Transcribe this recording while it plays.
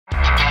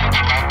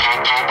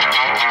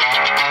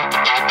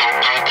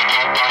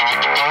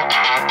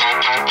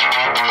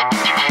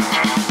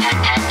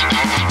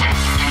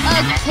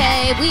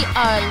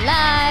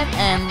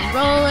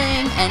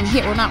And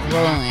here, we're not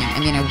rolling. I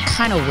mean, I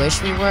kind of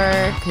wish we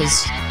were,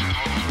 because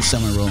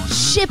semi-rolling.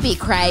 Shit be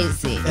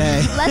crazy.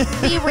 Hey.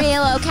 Let's be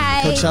real,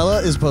 okay?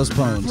 Coachella is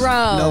postponed.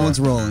 Bro. No one's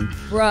rolling.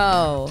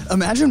 Bro.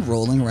 Imagine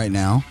rolling right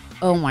now.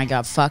 Oh my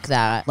God, fuck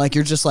that. Like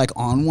you're just like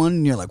on one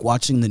and you're like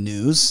watching the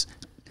news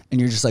and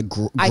you're just like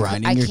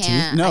grinding your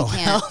teeth. No,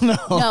 hell no.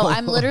 No,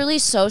 I'm literally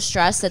so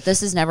stressed that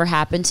this has never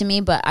happened to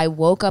me, but I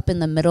woke up in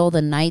the middle of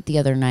the night the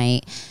other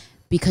night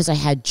because I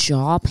had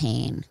jaw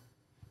pain.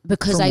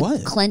 Because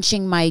I'm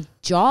clenching my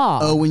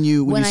jaw. Oh, when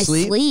you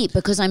sleep?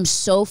 Because I'm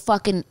so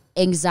fucking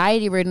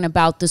anxiety ridden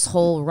about this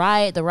whole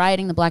riot, the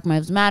rioting, the Black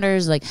Lives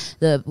Matters, like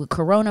the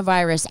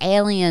coronavirus,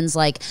 aliens,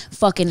 like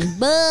fucking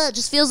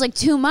just feels like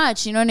too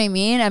much. You know what I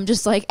mean? I'm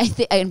just like, I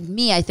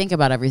think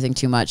about everything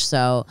too much.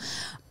 So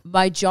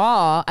my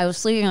jaw, I was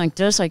sleeping like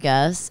this, I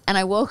guess, and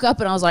I woke up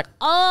and I was like,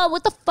 oh,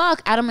 what the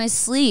fuck, out of my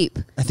sleep.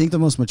 I think the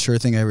most mature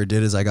thing I ever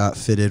did is I got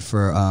fitted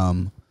for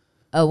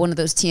one of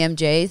those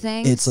TMJ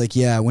things. It's like,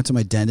 yeah, I went to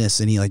my dentist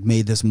and he like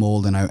made this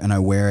mold and I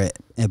wear it,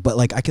 but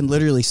like I can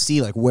literally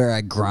see like where I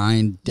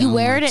grind down. You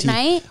wear it at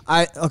night?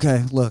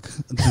 Okay, look,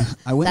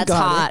 I went and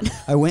got it.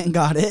 I went and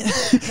got it.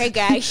 Hey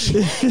guys,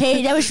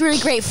 hey, that was really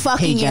great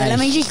fucking you. Let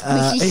me just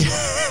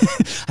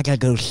I gotta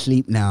go to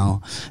sleep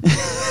now.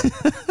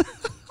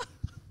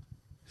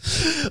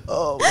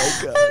 Oh my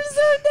God. I'm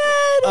so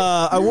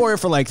dead. I wore it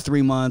for like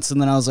 3 months and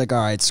then I was like, all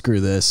right,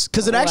 screw this.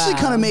 Because it actually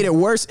kind of made it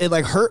worse. It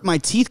like hurt my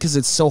teeth because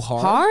it's so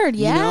hard.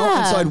 Yeah. You know?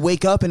 And so I'd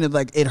wake up and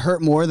it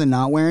hurt more than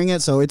not wearing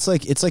it. So it's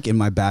like in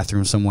my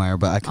bathroom somewhere,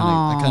 but I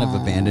kind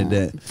of abandoned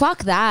it.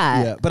 Fuck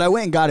that. Yeah. But I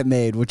went and got it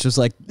made, which was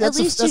like, at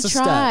least you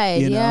tried.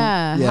 Step, you know?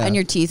 Yeah. And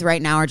your teeth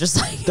right now are just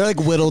like they're like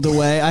whittled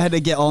away. I had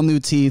to get all new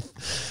teeth.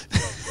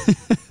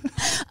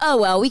 Oh,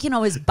 well, we can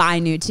always buy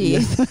new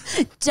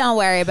teeth. Don't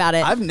worry about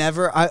it. I've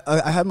never,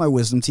 I had my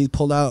wisdom teeth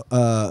pulled out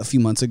a few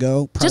months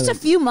ago. Just a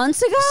few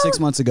months ago? 6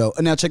 months ago.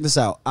 Now check this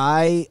out.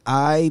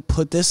 I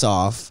put this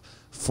off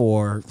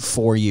for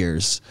 4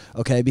 years,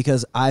 okay?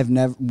 Because I've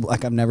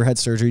never had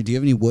surgery. Do you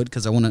have any wood?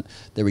 Because I want to,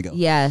 there we go.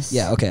 Yes.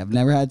 Yeah, okay. I've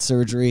never had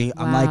surgery.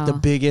 Wow. I'm like the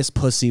biggest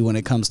pussy when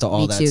it comes to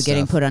all that stuff. Me too,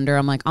 getting put under.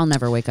 I'm like, I'll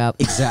never wake up.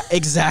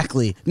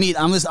 Exactly.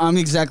 I'm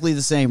exactly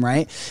the same,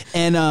 right?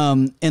 And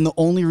the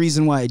only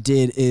reason why I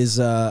did is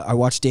I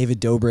watched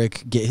David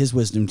Dobrik get his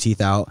wisdom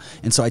teeth out,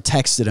 and so I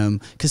texted him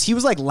because he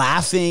was like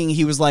laughing.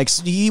 He was like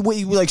he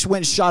went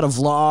and shot a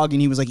vlog,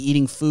 and he was like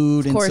eating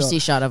food. Of course, he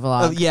shot a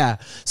vlog. Yeah.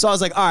 So I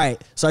was like, all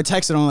right. So I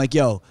texted him. I'm like,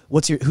 yo,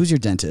 who's your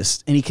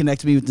dentist? And he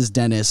connected me with this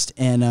dentist,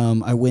 and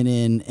I went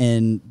in,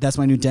 and that's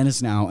my new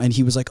dentist now. And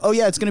he was like, oh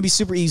yeah, it's gonna be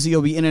super easy.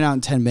 You'll be in and out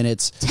in 10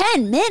 minutes.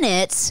 10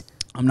 minutes?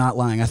 I'm not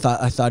lying. I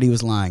thought he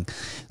was lying.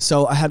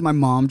 So I had my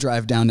mom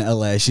drive down to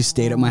LA. She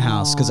stayed at my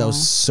house because I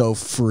was so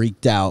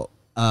freaked out.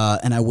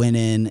 And I went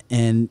in,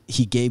 and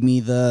he gave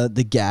me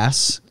the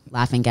gas,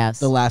 laughing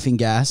gas, the laughing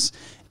gas,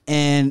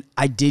 and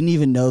I didn't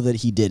even know that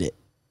he did it.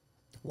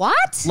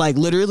 What? Like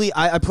literally,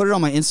 I put it on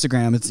my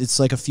Instagram. It's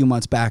like a few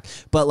months back,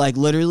 but like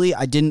literally,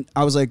 I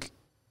was like,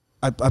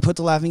 I put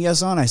the laughing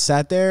gas on. I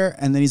sat there,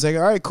 and then he's like,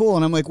 all right, cool.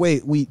 And I'm like,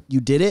 wait,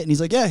 you did it? And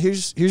he's like, yeah,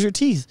 here's your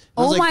teeth.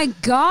 Oh my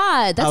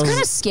God, that's kind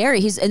of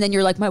scary. And then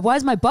you're like, why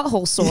is my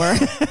butthole sore?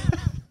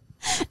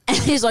 And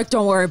he's like,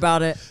 don't worry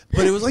about it.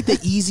 But it was like the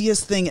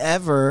easiest thing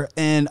ever.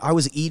 And I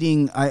was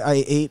eating,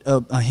 I ate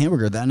a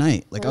hamburger that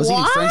night. Like I was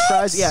eating French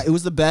fries. Yeah, it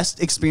was the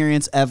best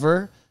experience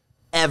ever.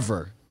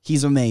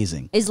 He's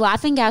amazing. Is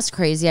laughing gas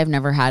crazy? I've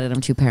never had it.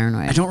 I'm too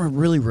paranoid. I don't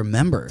really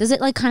remember. Does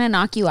it like kind of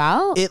knock you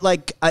out? It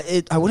like,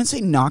 I wouldn't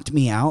say knocked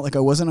me out. Like I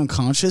wasn't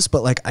unconscious,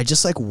 but like I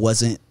just like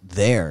wasn't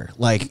there.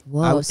 Like,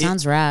 whoa,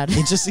 sounds rad.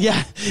 It just,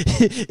 yeah,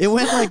 it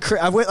went like,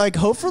 I went like,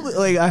 hopefully,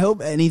 like I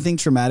hope anything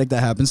traumatic that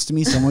happens to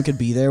me, someone could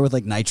be there with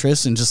like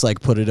nitrous and just like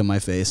put it in my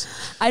face.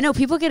 I know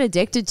people get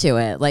addicted to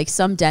it. Like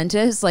some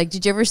dentists, like,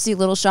 did you ever see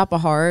Little Shop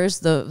of Horrors?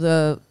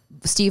 The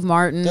Steve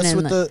Martin. That's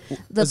and what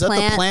the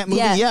plant movie?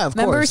 Yeah, of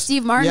course. Remember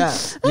Steve Martin?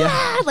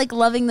 Yeah. Like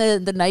loving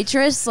the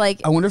nitrous. Like,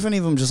 I wonder if any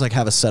of them just like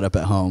have a setup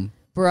at home.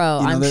 Bro,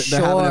 you know, I'm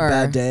they're having a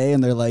bad day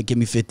and they're like, give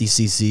me 50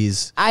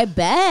 cc's. I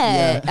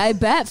bet. Yeah. I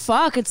bet.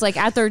 Fuck. It's like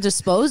at their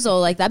disposal.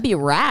 Like that'd be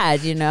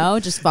rad, you know?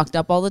 Just fucked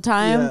up all the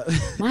time. Yeah.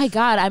 My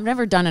God, I've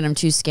never done it. I'm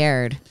too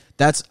scared.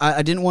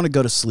 I didn't want to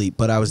go to sleep,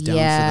 but I was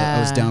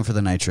down for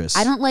the nitrous.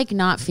 I don't like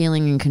not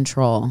feeling in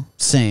control.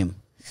 Same.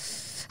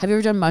 Have you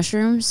ever done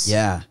mushrooms?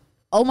 Yeah.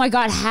 Oh my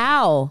God,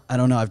 how? I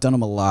don't know. I've done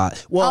them a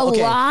lot. Well, a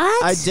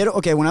lot? I did.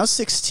 Okay, when I was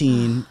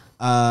 16,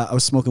 I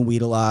was smoking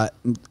weed a lot.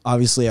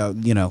 Obviously,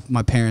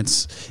 my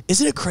parents.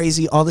 Isn't it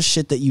crazy all the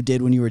shit that you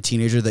did when you were a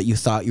teenager that you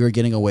thought you were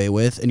getting away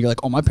with, and you're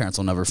like, oh, my parents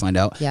will never find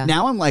out. Yeah.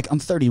 Now I'm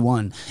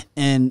 31,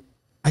 and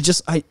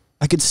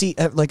I could see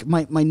like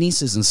my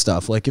nieces and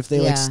stuff. Like if they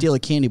like steal a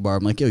candy bar,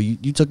 I'm like, yo,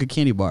 you took a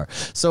candy bar.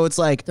 So it's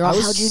like I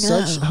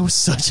was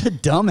such a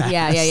dumbass.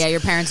 Yeah. Your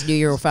parents knew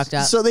you were fucked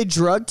up. So they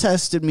drug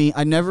tested me.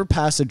 I never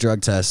passed a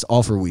drug test,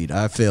 all for weed.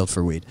 I failed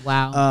for weed.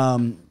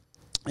 Wow.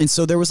 And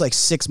so there was like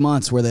 6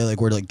 months where they like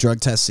were like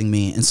drug testing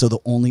me, and so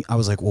I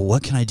was like, well,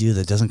 what can I do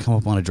that doesn't come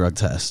up on a drug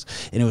test?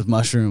 And it was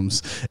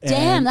mushrooms.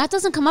 Damn, that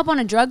doesn't come up on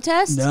a drug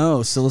test?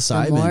 No,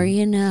 psilocybin. The more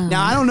you know.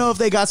 Now I don't know if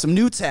they got some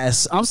new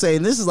tests. I'm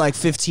saying this is like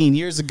 15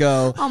 years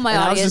ago. Oh, my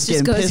and audience I was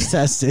just getting piss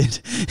tested.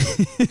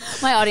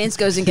 My audience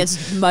goes and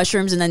gets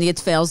mushrooms and then it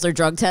fails their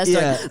drug test.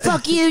 Yeah. Like,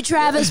 fuck you,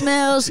 Travis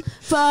Mills.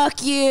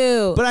 Fuck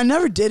you. But I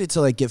never did it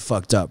to like get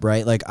fucked up,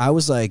 right? Like I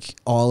was like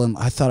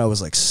I thought I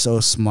was like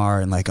so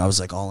smart, and like I was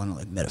like all in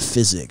like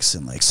metaphysics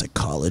and like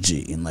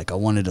psychology, and like I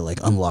wanted to like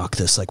unlock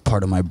this like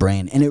part of my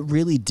brain, and it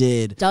really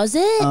did. Does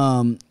it?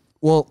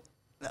 Well,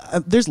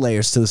 there's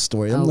layers to the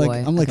story. I'm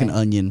like an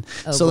onion.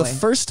 So the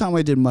first time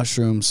I did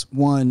mushrooms,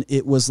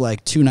 it was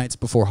like 2 nights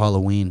before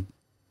Halloween,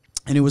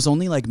 and it was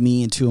only like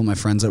me and 2 of my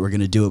friends that were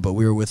gonna do it, but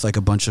we were with like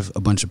a bunch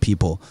of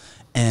people,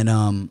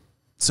 and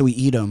so we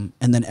eat them,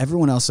 and then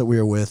everyone else that we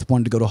were with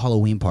wanted to go to a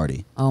Halloween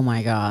party. Oh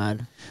my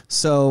God.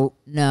 So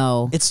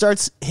no, it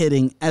starts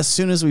hitting as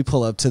soon as we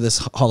pull up to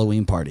this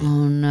Halloween party.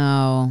 Oh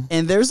no.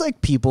 And there's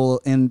like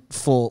people in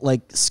full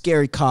like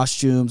scary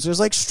costumes. There's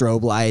like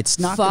strobe lights.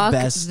 Not Fuck the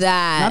best.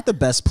 that. Not the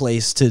best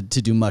place to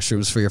do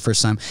mushrooms for your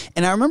first time.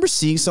 And I remember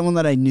seeing someone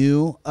that I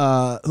knew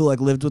who like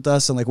lived with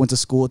us and like went to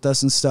school with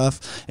us and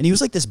stuff. And he was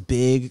like this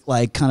big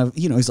like kind of,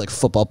 he's like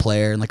football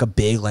player and like a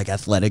big like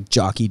athletic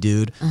jockey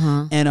dude.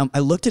 And I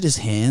looked at his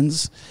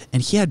hands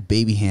and he had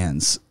baby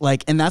hands.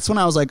 Like, and that's when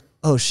I was like,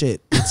 oh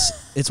shit,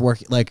 it's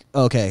working. Like,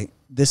 okay,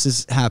 this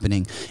is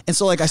happening. And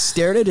so like I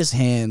stared at his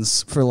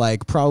hands for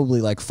like probably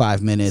like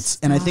 5 minutes.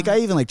 And I think I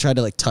even like tried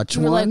to like touch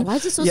one. Like, why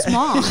is it so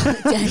small?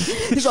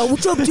 He's like,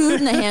 what's up, dude?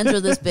 And the hands were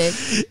this big.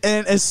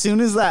 And as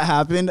soon as that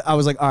happened, I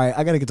was like, all right,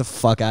 I gotta get the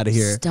fuck out of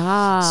here.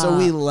 Stop. So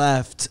we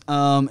left,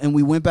 and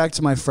we went back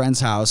to my friend's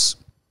house.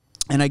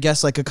 And I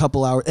guess like a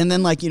couple hours, and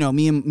then like,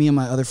 me and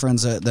my other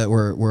friends that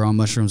were on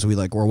mushrooms, we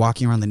like were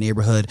walking around the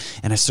neighborhood,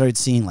 and I started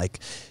seeing like,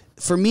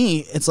 for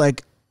me, it's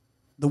like,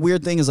 the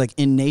weird thing is like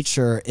in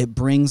nature, it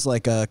brings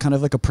like a kind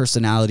of like a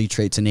personality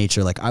trait to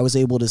nature. Like I was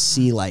able to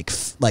see like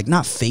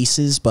not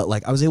faces, but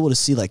like I was able to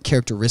see like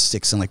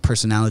characteristics and like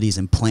personalities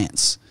in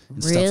plants.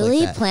 And really? Stuff like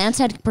that. Plants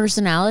had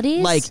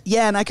personalities? Like,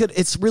 yeah, and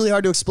it's really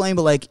hard to explain,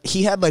 but like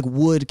he had like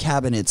wood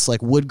cabinets,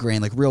 like wood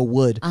grain, like real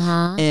wood.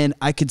 And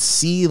I could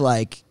see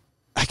like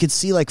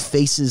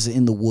faces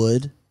in the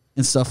wood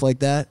and stuff like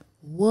that.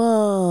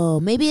 Whoa.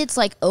 Maybe it's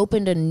like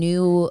opened a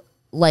new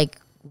like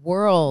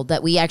world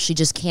that we actually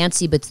just can't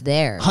see, but it's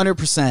there.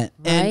 100%.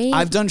 And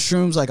I've done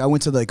shrooms. Like I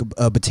went to like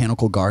a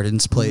botanical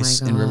gardens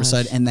place in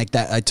Riverside, and like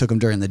that I took them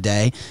during the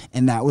day,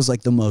 and that was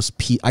like the most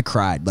I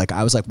cried. Like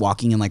I was like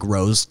walking in like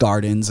rose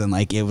gardens, and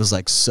like it was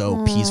like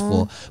so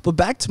peaceful. But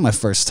back to my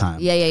first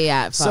time.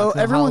 Yeah. So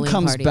everyone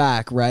comes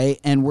back, right?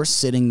 And we're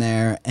sitting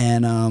there,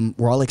 and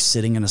we're all like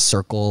sitting in a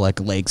circle,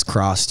 like legs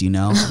crossed,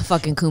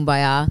 Fucking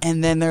kumbaya.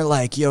 And then they're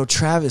like, yo,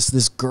 Travis,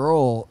 this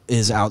girl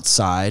is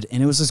outside.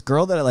 And it was this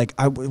girl that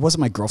it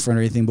wasn't my girlfriend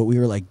or anything, but we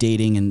were like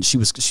dating, and she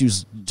was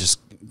just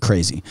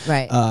crazy.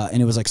 Right.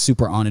 And it was like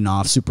super on and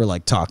off, super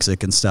like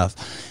toxic and stuff.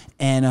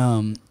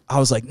 And I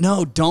was like,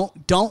 no,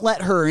 don't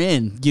let her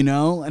in,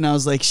 And I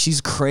was like,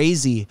 she's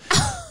crazy.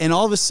 And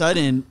all of a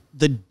sudden,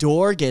 the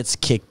door gets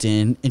kicked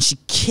in, and she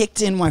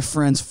kicked in my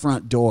friend's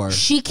front door.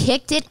 She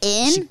kicked it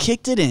in? She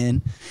kicked it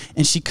in,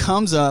 and she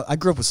comes up. I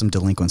grew up with some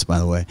delinquents, by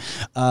the way.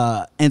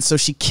 And so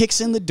she kicks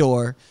in the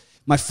door.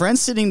 My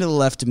friend's sitting to the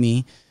left of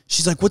me.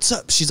 She's like, what's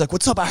up? She's like,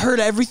 what's up? I heard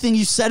everything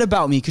you said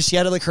about me, because she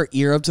had like her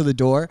ear up to the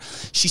door.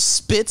 She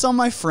spits on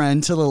my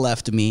friend to the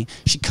left of me.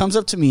 She comes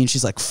up to me and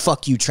she's like,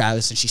 fuck you,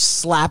 Travis. And she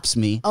slaps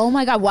me. Oh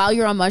my God. While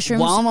you're on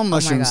mushrooms? While I'm on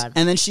mushrooms. Oh my God.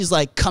 And then she's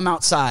like, come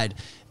outside.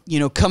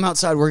 Come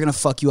outside. We're going to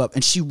fuck you up.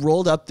 And she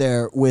rolled up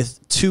there with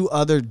 2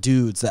 other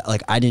dudes that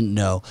like I didn't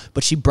know.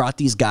 But she brought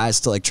these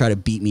guys to like try to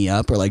beat me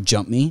up or like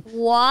jump me.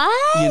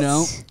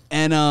 What?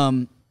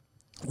 And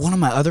one of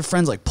my other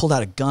friends like pulled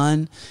out a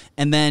gun,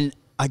 and then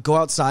I go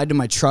outside to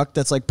my truck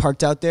that's like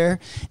parked out there,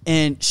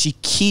 and she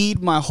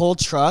keyed my whole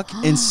truck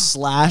and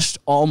slashed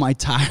all my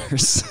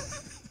tires.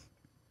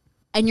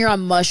 And you're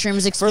on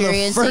mushrooms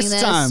experiencing for the first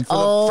this? Time.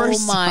 Oh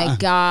my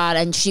God.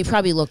 And she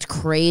probably looked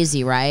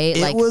crazy, right?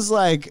 It was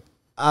like,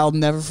 I'll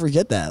never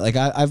forget that. Like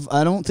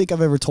I don't think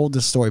I've ever told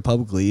this story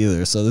publicly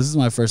either. So this is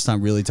my first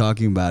time really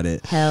talking about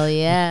it. Hell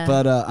yeah.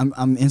 But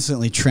I'm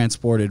instantly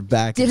transported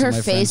back. Did into her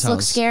my face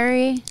look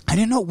scary? I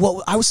didn't know.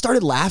 Well, I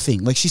started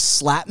laughing. Like she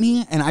slapped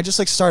me, and I just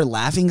like started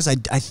laughing because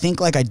I think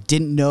like I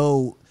didn't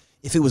know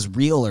if it was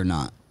real or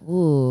not.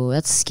 Ooh,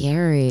 that's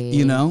scary.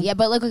 Yeah,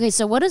 but like, okay,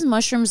 so what is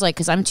mushrooms like?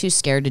 Because I'm too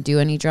scared to do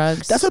any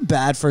drugs. That's a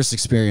bad first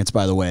experience,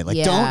 by the way.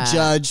 Like, don't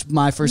judge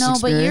my first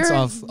experience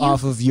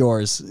off of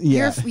yours.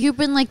 Yeah, you've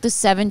been like the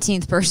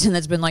 17th person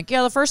that's been like,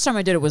 yeah, the first time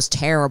I did it was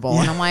terrible,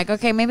 and I'm like,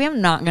 okay, maybe I'm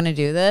not gonna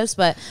do this.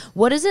 But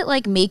what does it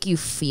like make you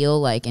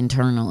feel like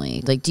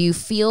internally? Like, do you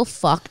feel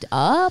fucked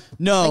up?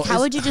 No. Like,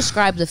 how would you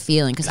describe the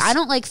feeling? Because I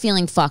don't like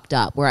feeling fucked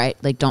up where I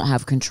like don't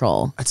have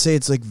control. I'd say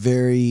it's like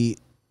very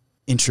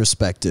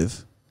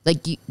introspective.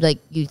 Like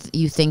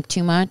you think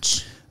too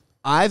much?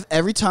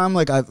 every time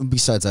like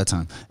besides that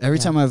time, every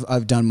time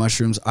I've done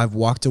mushrooms, I've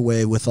walked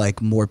away with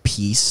like more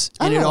peace,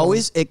 and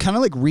it kind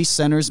of like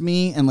recenters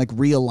me and like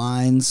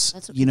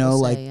realigns, you know,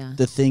 like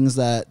the things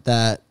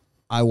that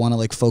I want to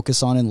like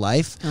focus on in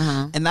life,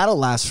 and that'll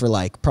last for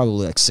like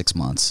probably like 6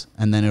 months,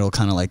 and then it'll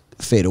kind of like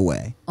fade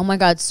away. Oh my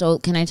God. So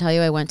can I tell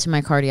you, I went to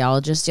my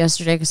cardiologist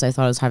yesterday because I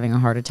thought I was having a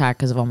heart attack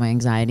because of all my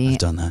anxiety. I've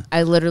done that.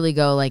 I literally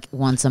go like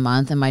once a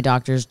month, and my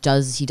doctor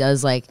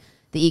does like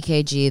the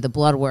EKG, the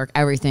blood work,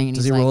 everything. And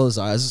Does he roll his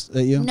eyes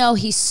at you? No,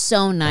 he's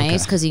so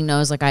nice because he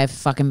knows like I have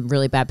fucking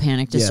really bad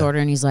panic disorder,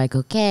 and he's like,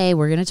 okay,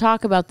 we're gonna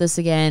talk about this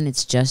again.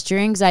 It's just your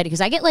anxiety,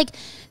 because I get like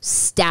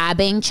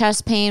stabbing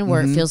chest pain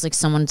where it feels like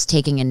someone's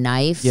taking a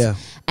knife,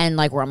 and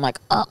like where I'm like,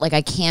 oh, like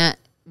I can't,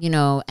 you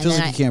know, and feels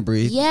then like you can't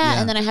breathe. Yeah,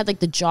 and then I had like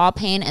the jaw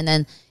pain, and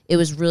then it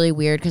was really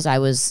weird because I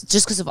was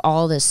just because of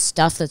all this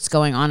stuff that's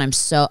going on. I'm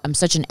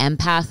such an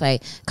empath.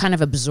 I kind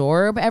of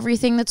absorb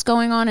everything that's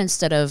going on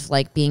instead of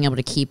like being able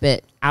to keep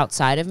it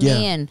outside of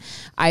me. And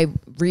I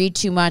read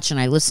too much and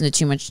I listen to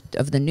too much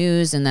of the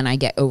news, and then I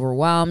get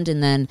overwhelmed.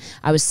 And then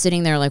I was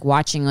sitting there like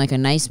watching like a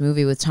nice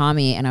movie with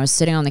Tommy, and I was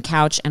sitting on the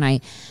couch, and I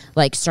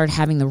like started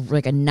having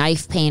like a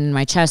knife pain in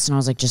my chest, and I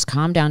was like, just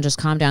calm down, just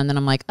calm down. And then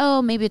I'm like,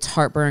 oh, maybe it's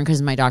heartburn,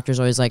 because my doctor's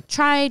always like,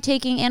 try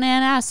taking an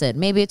antacid,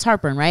 maybe it's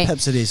heartburn, right?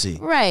 Pepsid AC.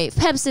 Right,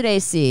 Pepsid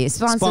AC,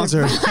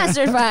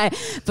 sponsored by,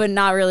 but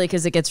not really,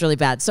 because it gets really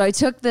bad. So I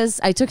took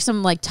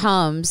some like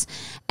Tums,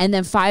 and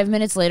then 5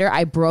 minutes later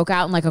I broke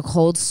out in like a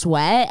cold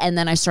sweat, and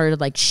then I started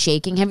like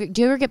shaking.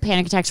 Do you ever get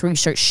panic attacks where you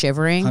start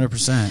shivering?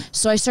 100%.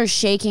 So I start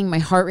shaking. My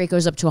heart rate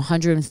goes up to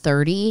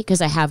 130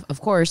 because I have,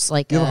 of course,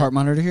 like you have a heart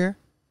monitor here.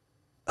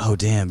 Oh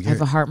damn! I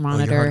have a heart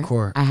monitor. You're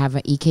hardcore. I have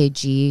an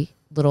EKG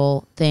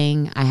little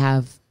thing.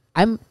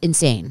 I'm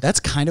insane. That's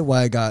kind of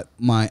why I got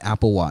my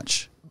Apple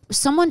Watch.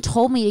 Someone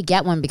told me to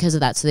get one because of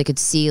that, so they could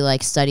see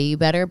like study you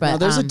better. But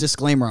there's a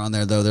disclaimer on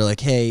there though. They're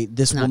like, hey,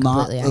 this will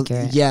not.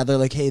 Yeah, they're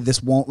like, hey,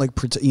 this won't like,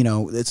 you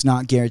know, it's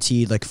not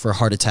guaranteed like for a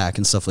heart attack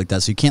and stuff like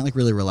that. So you can't like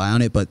really rely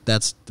on it. But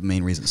that's the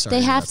main reason. Sorry,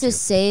 they have to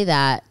say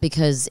that,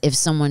 because if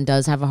someone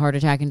does have a heart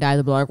attack and die,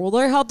 they'll be like, well,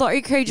 they had the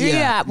EKG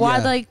app.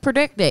 Why they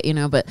predict it? You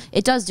know, but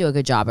it does do a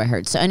good job, I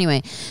heard. So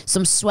anyway, so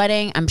I'm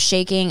sweating, I'm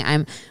shaking,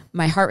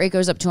 my heart rate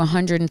goes up to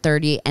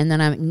 130, and then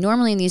I'm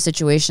normally in these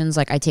situations,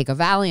 like I take a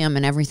Valium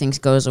and everything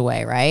goes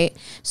away, right?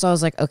 So I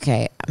was like,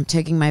 okay, I'm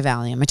taking my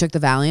Valium. I took the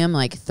Valium,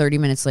 like 30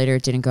 minutes later,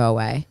 it didn't go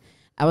away.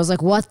 I was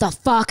like, what the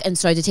fuck? And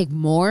so I had to take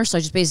more, so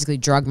I just basically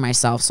drugged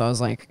myself, so I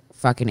was like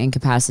fucking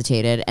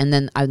incapacitated. And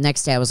then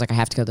next day I was like, I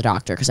have to go to the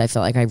doctor because I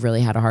felt like I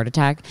really had a heart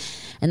attack.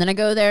 And then I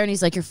go there, and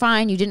he's like, you're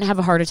fine, you didn't have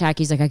a heart attack.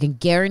 He's like, I can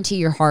guarantee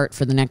your heart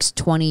for the next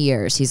 20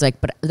 years. He's like,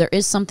 but there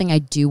is something I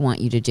do want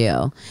you to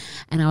do.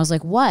 And I was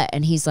like, what?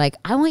 And he's like,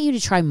 I want you to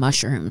try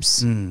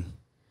mushrooms. And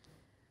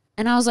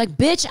I was like,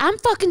 bitch, I'm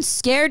fucking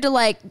scared to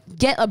like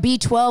get a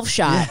B12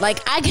 shot. Like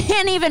I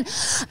can't even,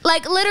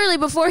 like literally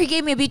before he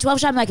gave me a B12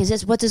 shot, I'm like,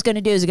 what's this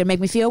gonna do? Is it gonna make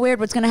me feel weird?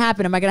 What's gonna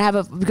happen? Am I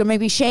gonna make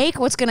me shake?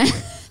 What's gonna,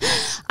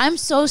 I'm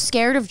so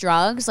scared of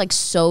drugs, like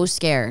so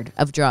scared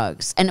of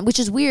drugs. And which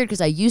is weird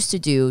because I used to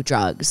do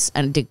drugs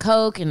and did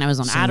coke, and I was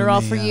on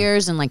Adderall for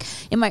years. And like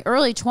in my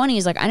early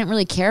 20s, like I didn't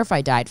really care if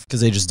I died.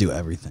 Because they just do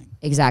everything.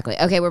 Exactly.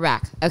 Okay, we're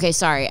back. Okay,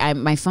 sorry.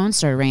 My phone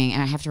started ringing,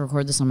 and I have to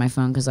record this on my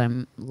phone because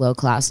I'm low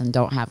class and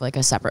don't have like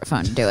a separate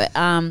phone to do it.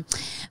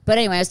 But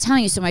anyway, I was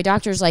telling you, so my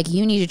doctor's like,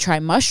 you need to try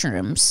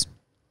mushrooms.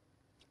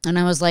 And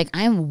I was like,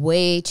 I'm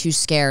way too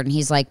scared. And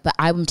he's like, but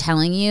I'm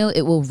telling you,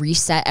 it will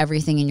reset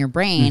everything in your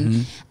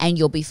brain and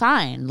you'll be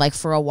fine, like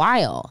for a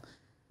while.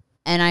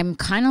 And I'm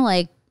kind of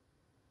like,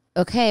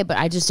 okay, but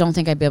I just don't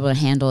think I'd be able to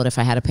handle it if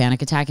I had a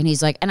panic attack. And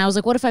he's like, and I was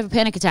like, what if I have a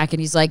panic attack? And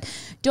he's like,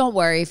 don't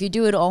worry, if you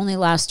do it, it'll only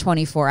last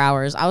 24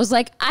 hours. I was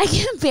like, I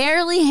can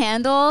barely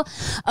handle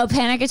a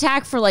panic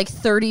attack for like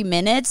 30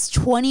 minutes.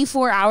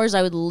 24 hours,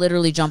 I would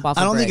literally jump off a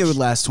bridge. I don't think it would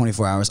last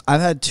 24 hours.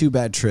 I've had 2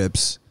 bad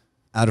trips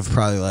out of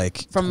probably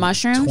like from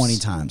mushrooms 20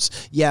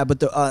 times. Yeah, but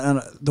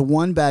the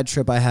one bad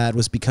trip I had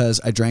was because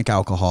I drank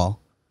alcohol,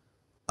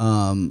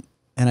 and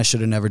I should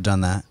have never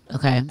done that.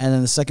 Okay. And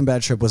then the second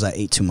bad trip was I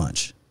ate too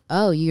much.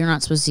 Oh, you're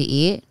not supposed to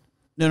eat?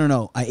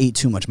 No. I ate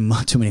too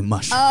many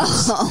mushrooms.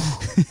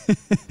 Oh.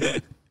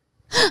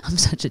 I'm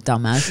such a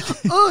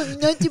dumbass. Oh, you're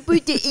not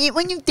supposed to eat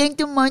when you take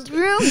the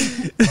mushroom?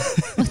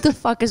 What the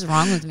fuck is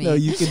wrong with me? No,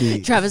 you can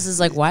eat. Travis is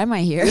like, why am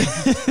I here?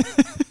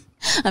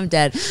 I'm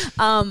dead.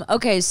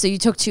 Okay, so you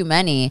took too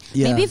many.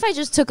 Yeah. Maybe if I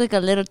just took like a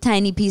little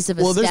tiny piece of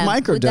a there's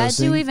microdosing. Would that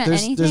do even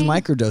anything? There's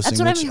microdosing, That's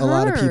what which a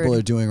lot of people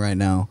are doing right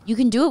now. You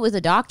can do it with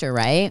a doctor,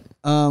 right?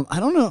 I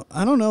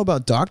don't know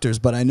about doctors,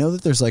 but I know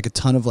that there's like a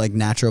ton of like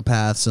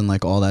naturopaths and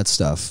like all that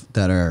stuff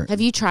that are. Have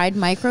you tried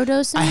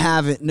microdosing? I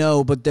haven't,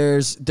 no, but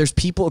there's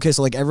people. Okay,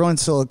 so like everyone in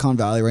Silicon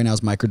Valley right now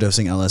is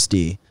microdosing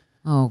LSD.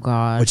 Oh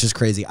God, which is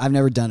crazy. I've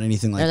never done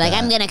anything like that. They're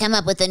like, I'm gonna come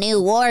up with a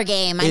new war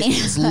game.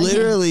 It's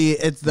literally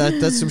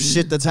that's some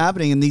shit that's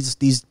happening, and these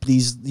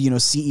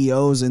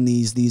CEOs and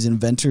these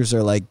inventors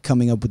are like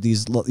coming up with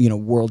these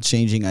world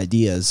changing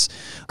ideas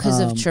because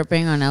of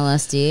tripping on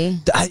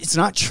LSD. It's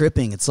not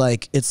tripping. It's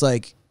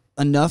like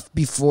enough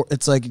before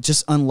it's like it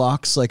just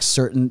unlocks like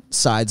certain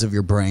sides of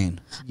your brain.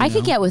 I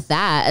could get with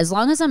that as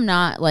long as I'm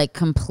not like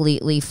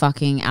completely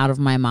fucking out of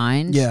my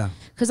mind. Yeah.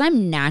 Because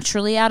I'm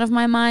naturally out of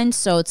my mind,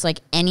 so it's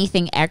like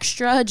anything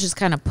extra just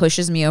kind of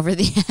pushes me over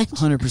the edge.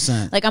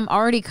 100%. Like I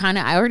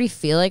already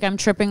feel like I'm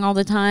tripping all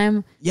the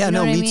time. Yeah, you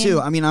know no, what I me mean? too.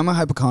 I mean, I'm a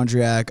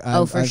hypochondriac.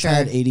 I've sure.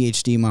 had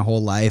ADHD my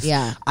whole life.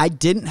 Yeah. I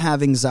didn't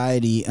have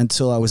anxiety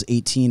until I was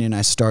 18 and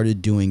I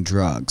started doing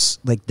drugs.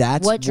 Like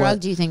that's what drug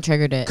do you think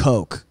triggered it?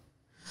 Coke.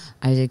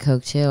 I did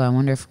coke too. I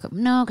wonder if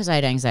no, because I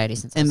had anxiety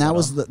since. And I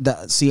was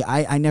that was see,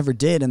 I never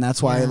did, and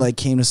that's why I like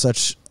came to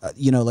such,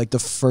 like the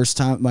first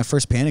time my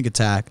first panic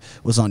attack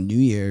was on New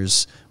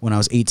Year's when I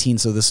was 18.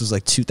 So this was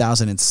like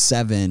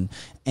 2007,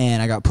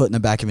 and I got put in the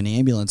back of an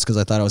ambulance because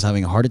I thought I was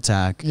having a heart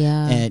attack.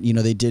 Yeah. And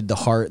they did the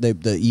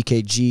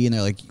EKG, and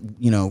they're like,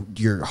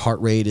 your heart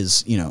rate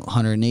is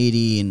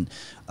 180, and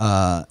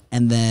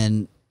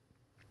then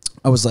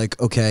I was like,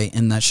 okay,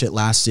 and that shit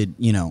lasted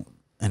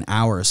an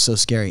hour. Is so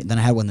scary. Then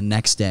I had one the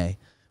next day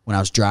when I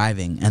was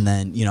driving, and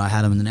then I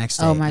had them the next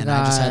day. Oh my and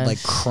I just had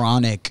like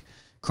chronic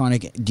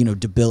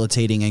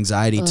debilitating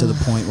anxiety to the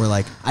point where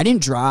like I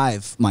didn't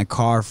drive my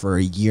car for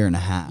a year and a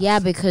half. Yeah,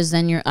 because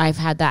then I've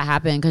had that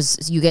happen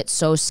because you get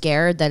so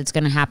scared that it's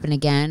going to happen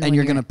again, and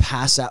you're going to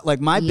pass out.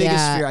 Like my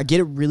biggest fear, I get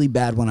it really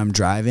bad when I'm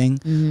driving,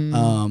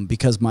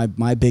 because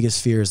my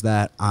biggest fear is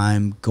that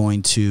I'm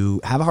going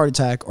to have a heart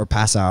attack or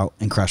pass out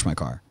and crash my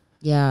car.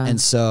 Yeah. And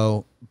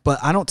so, but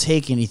I don't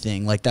take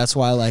anything. Like that's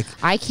why like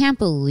I can't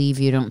believe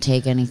you don't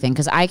take anything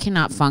because I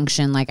cannot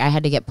function. Like I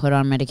had to get put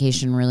on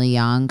medication really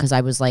young because I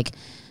was like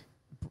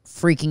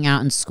freaking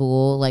out in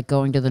school, like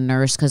going to the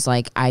nurse because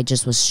like I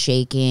just was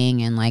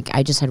shaking and like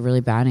I just had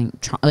really bad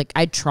I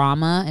had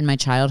trauma in my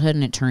childhood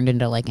and it turned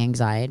into like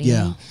anxiety.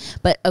 Yeah.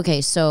 But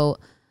okay, so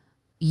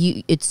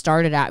it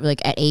started out like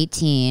at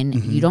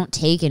 18. You don't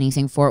take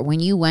anything for it. When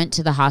you went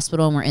to the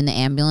hospital and were in the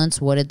ambulance,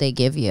 what did they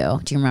give you?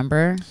 Do you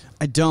remember?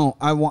 I don't.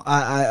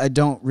 I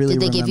don't really.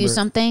 Did they remember. give you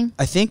something?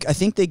 I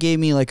think they gave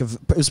me like it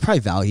was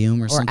probably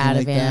Valium or something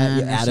like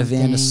that. Yeah,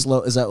 Ativan to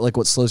slow. Is that like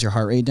what slows your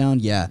heart rate down?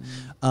 Yeah.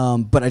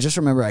 But I just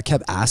remember I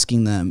kept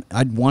asking them.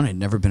 I'd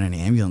never been in an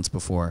ambulance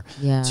before.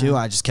 Yeah. Two,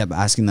 I just kept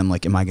asking them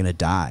like, "Am I gonna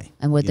die?"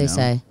 And what'd they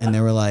say? And they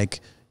were like,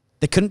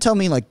 they couldn't tell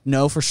me like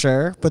no for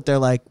sure, but they're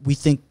like, "We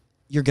think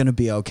you're gonna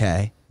be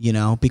okay."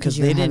 Because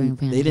they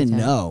didn't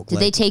know. Did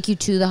they take you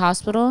to the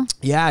hospital?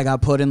 Yeah, I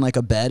got put in like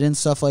a bed and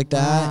stuff like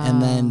that. Wow. And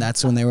then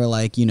that's when they were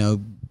like,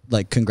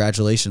 like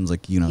congratulations,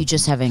 like, you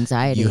just have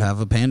anxiety. You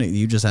have a panic.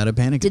 You just had a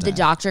panic attack. Did the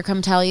doctor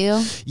come tell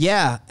you?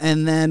 Yeah.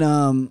 And then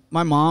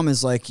my mom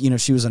is like,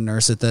 she was a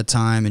nurse at that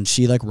time and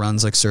she like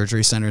runs like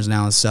surgery centers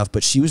now and stuff.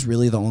 But she was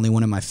really the only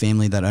one in my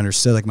family that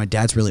understood. Like my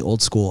dad's really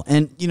old school.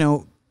 And,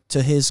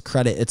 to his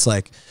credit, it's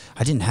like,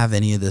 I didn't have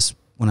any of this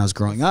when I was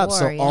growing up.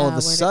 So all of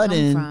a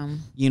sudden,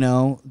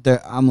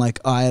 I'm like,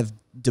 oh, I have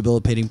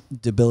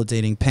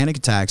debilitating panic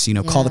attacks,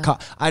 call the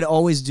cop.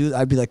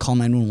 I'd be like, call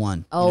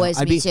 911. Always,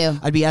 me too.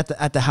 I'd be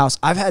at the house.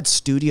 I've had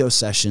studio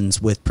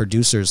sessions with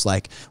producers,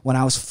 like when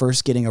I was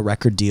first getting a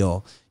record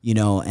deal,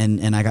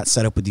 and I got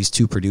set up with these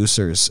two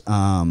producers.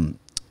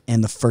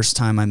 And the first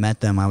time I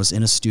met them, I was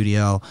in a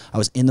studio, I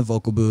was in the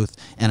vocal booth,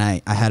 and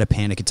I had a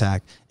panic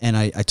attack. And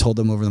I told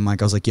them over the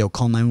mic, I was like, yo,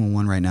 call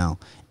 911 right now.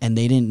 And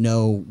they didn't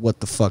know what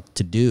the fuck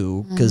to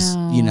do because,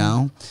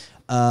 and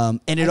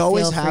it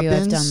always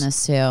happens. I've done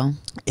this too.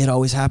 It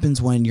always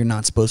happens when you're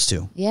not supposed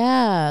to.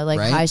 Yeah, like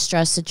high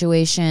stress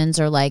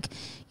situations or like,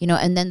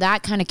 and then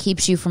that kind of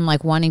keeps you from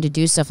like wanting to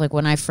do stuff. Like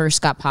when I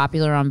first got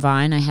popular on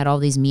Vine, I had all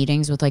these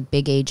meetings with like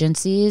big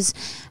agencies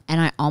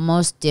and I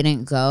almost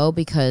didn't go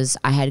because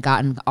I had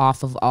gotten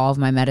off of all of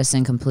my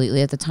medicine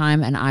completely at the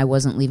time and I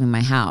wasn't leaving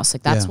my house.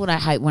 Like that's what I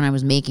had when I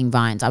was making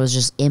Vines. I was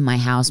just in my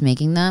house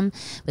making them.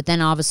 But then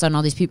all of a sudden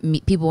all these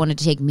people wanted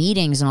to take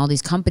meetings and all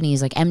these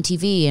companies like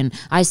MTV and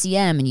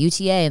ICM and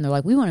UTA and they're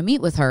like, we want to meet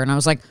with her. And I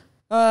was like,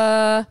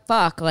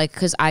 fuck, like,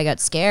 because I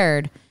got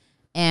scared.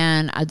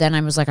 And then I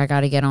was like, I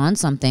got to get on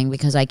something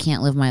because I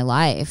can't live my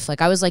life.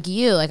 Like I was like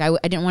you, like I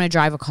didn't want to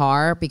drive a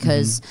car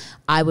because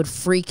I would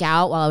freak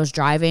out while I was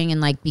driving and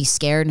like be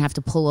scared and have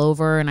to pull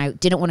over. And I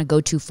didn't want to go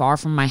too far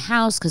from my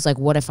house because like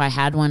what if I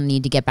had one and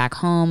need to get back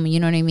home? You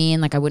know what I mean?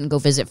 Like I wouldn't go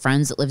visit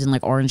friends that lived in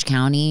like Orange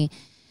County.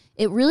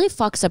 It really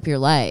fucks up your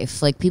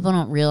life. Like people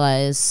don't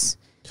realize.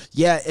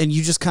 Yeah, and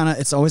you just kind of,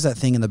 it's always that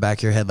thing in the back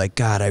of your head, like,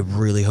 God, I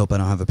really hope I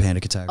don't have a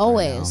panic attack.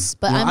 Always.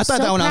 Right now. But I thought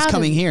that when I was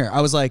coming here.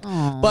 I was like,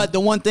 but the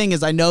one thing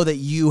is I know that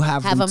you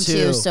have them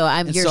too. So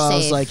you're safe. I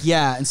was like,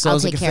 yeah. And so I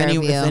was like, if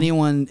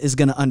anyone is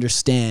going to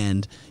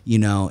understand,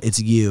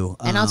 it's you.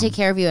 And I'll take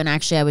care of you. And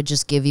actually, I would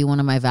just give you one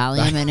of my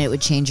Valium and it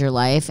would change your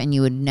life and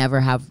you would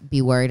never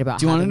be worried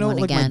about having one again. Do you want to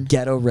know what like, my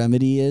ghetto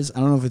remedy is? I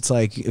don't know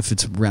if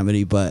it's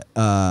remedy, but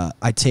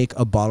I take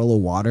a bottle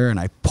of water and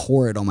I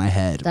pour it on my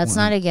head. That's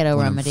not a ghetto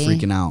remedy. I'm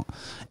freaking out.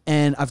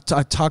 And I've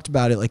talked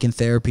about it like in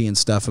therapy and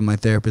stuff, and my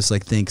therapist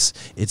like thinks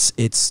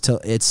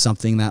it's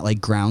something that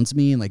like grounds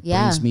me and like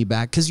brings me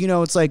back because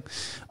it's like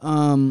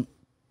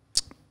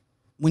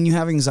when you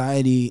have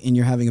anxiety and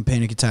you're having a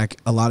panic attack,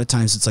 a lot of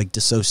times it's like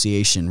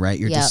dissociation, right?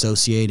 You're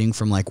dissociating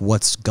from like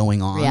what's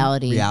going on.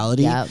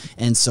 Reality. Yep.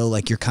 And so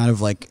like you're kind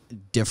of like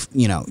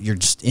you're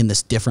just in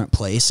this different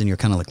place and you're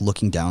kind of like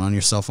looking down on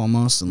yourself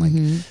almost. And like,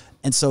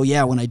 and so,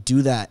 yeah, when I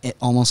do that, it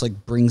almost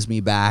like brings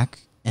me back,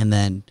 and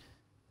then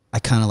I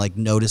kind of like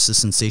notice the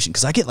sensation,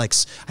 because I get like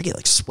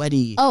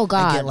sweaty. Oh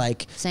God. I get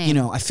like, Same.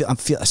 I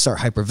start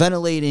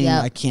hyperventilating.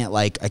 Yep.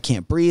 I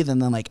can't breathe.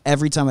 And then like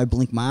every time I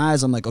blink my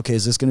eyes, I'm like, okay,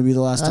 is this going to be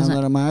the last time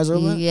that my eyes are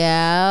open?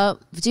 Yeah,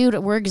 dude,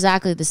 we're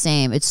exactly the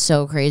same. It's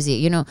so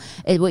crazy.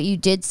 What you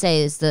did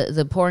say is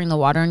the pouring the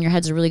water on your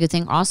head is a really good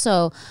thing.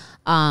 Also,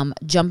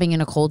 jumping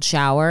in a cold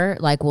shower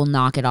will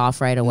knock it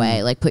off right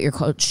away. Like put your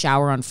cold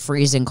shower on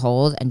freezing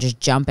cold and just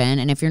jump in.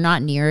 And if you're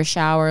not near a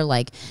shower,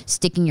 like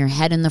sticking your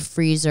head in the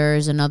freezer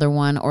is another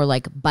one, or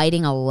like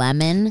biting a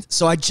lemon.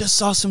 So I just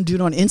saw some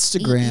dude on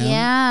Instagram,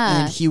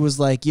 and he was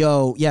like,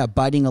 "Yo, yeah,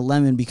 biting a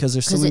lemon because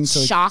there's something." Because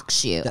it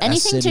shocks you.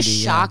 Anything to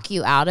shock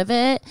you out of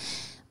it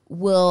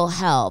will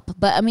help.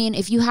 But I mean,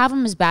 if you have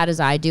them as bad as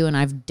I do, and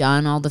I've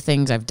done all the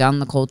things, I've done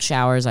the cold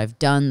showers, I've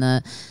done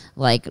the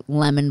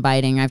lemon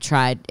biting, I've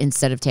tried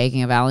instead of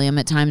taking a Valium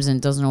at times, and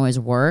it doesn't always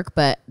work.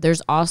 But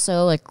there's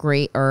also like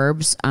great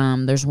herbs.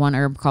 There's one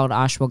herb called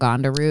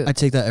ashwagandha root. I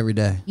take that every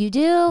day. You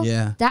do?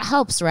 Yeah. That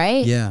helps,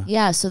 right?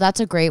 Yeah. So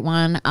that's a great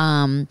one.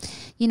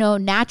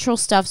 Natural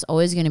stuff's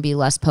always going to be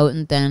less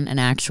potent than an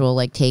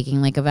actual taking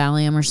a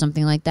Valium or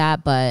something like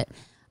that. But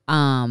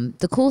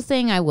the cool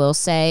thing I will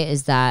say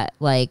is that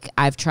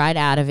I've tried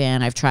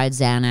Ativan, I've tried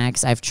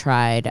Xanax, I've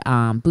tried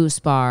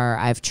Boost Bar,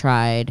 I've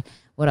tried,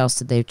 what else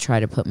did they try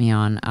to put me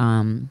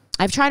on?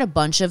 I've tried a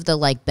bunch of the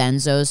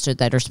benzos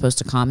that are supposed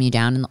to calm you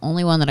down, and the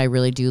only one that I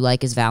really do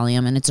like is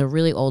Valium, and it's a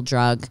really old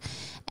drug.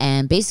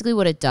 And basically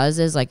what it does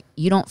is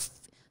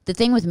the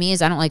thing with me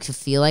is I don't like to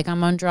feel like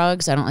I'm on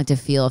drugs. I don't like to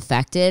feel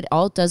affected.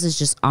 All it does is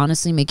just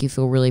honestly make you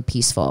feel really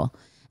peaceful.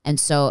 And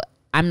so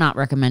I'm not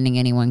recommending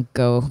anyone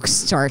go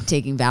start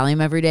taking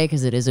Valium every day,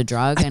 because it is a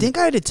drug. I think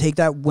I had to take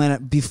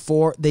that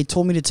before they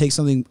told me to take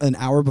something an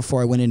hour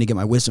before I went in to get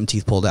my wisdom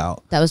teeth pulled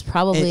out. That was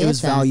probably it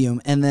was Valium.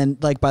 And then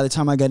by the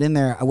time I got in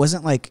there, I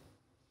wasn't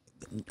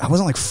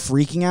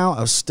freaking out.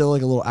 I was still a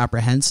little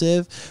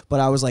apprehensive, but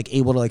I was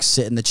able to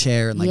sit in the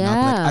chair and not be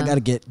I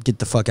gotta get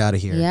the fuck out of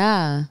here.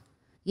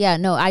 Yeah.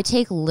 No, I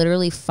take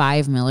literally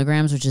 5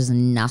 milligrams, which is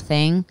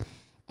nothing,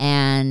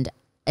 and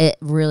it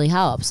really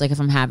helps. If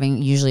I'm having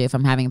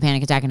a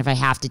panic attack, and if I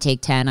have to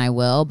take 10, I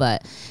will.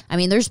 But I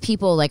mean, there's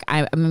people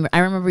I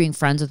remember being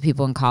friends with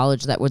people in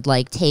college that would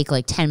take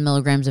 10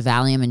 milligrams of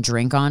Valium and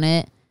drink on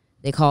it.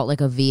 They call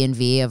it a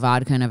V&V, a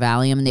vodka and a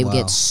Valium, and they would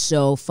get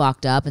so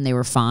fucked up, and they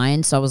were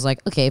fine. So I was like,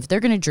 okay, if they're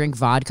going to drink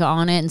vodka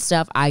on it and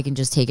stuff, I can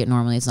just take it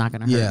normally. It's not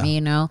going to hurt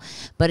me,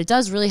 But it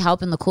does really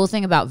help. And the cool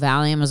thing about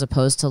Valium as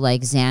opposed to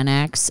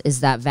Xanax is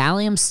that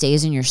Valium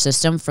stays in your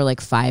system for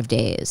 5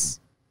 days.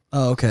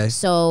 Oh, okay.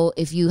 So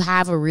if you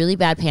have a really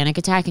bad panic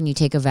attack and you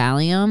take a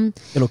Valium,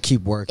 it'll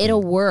keep working.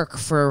 It'll work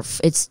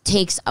it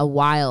takes a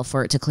while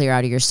for it to clear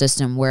out of your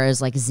system.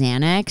 Whereas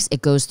Xanax,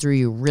 it goes through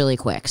you really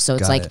quick. So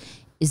it's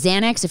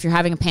Xanax, if you're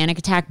having a panic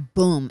attack,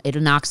 boom, it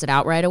knocks it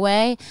out right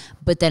away,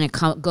 but then it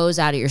goes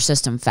out of your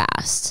system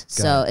fast.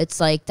 So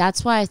it's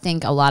that's why I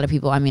think a lot of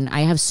people, I mean, I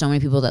have so many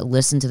people that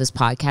listen to this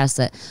podcast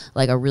that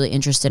are really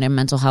interested in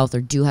mental health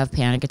or do have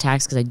panic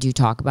attacks, because I do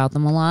talk about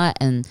them a lot,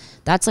 and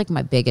that's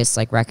my biggest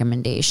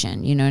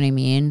recommendation, you know what I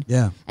mean?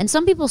 Yeah. And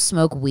some people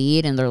smoke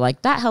weed and they're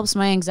that helps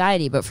my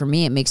anxiety, but for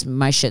me it makes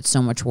my shit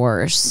so much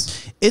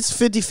worse. It's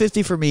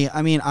 50-50 for me.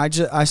 I mean,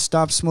 I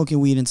stopped smoking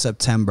weed in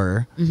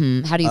September.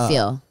 How do you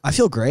feel? I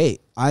feel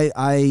great.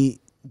 I'm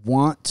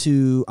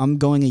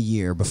going a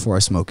year before I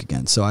smoke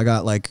again. So I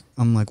got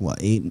I'm what,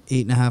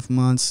 8.5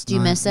 months. Do you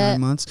miss it?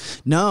 9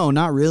 months? No,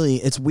 not really.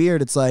 It's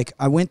weird. It's I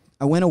went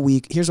a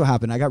week. Here's what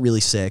happened. I got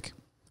really sick.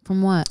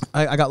 From what?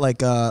 I got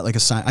a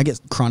sign. I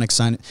get chronic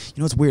sinus.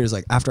 You know what's weird is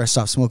after I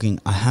stopped smoking,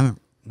 I haven't,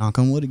 knock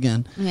on wood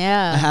again.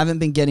 Yeah. I haven't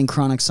been getting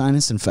chronic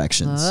sinus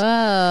infections.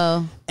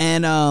 Oh.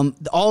 And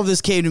all of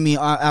this came to me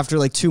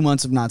after 2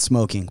 months of not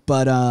smoking.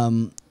 But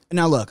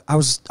now look, I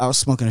was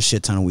smoking a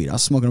shit ton of weed. I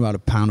was smoking about a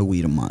pound of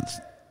weed a month.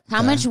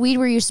 How much weed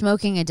were you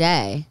smoking a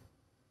day?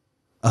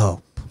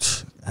 Oh,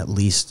 at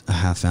least a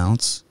half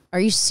ounce. Are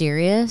you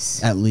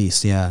serious? At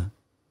least, yeah.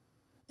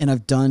 And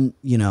I've done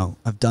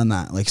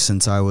that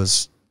since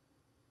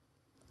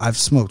I've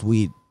smoked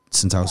weed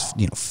since I was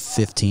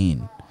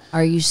 15.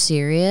 Are you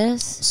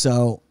serious?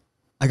 So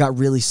I got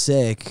really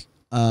sick.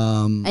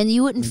 And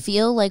you wouldn't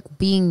feel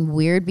being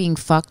weird, being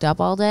fucked up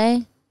all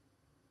day?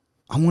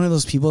 I'm one of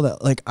those people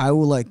that I'd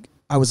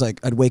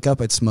wake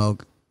up, I'd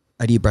smoke,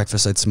 I'd eat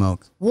breakfast, I'd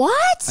smoke.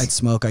 What? I'd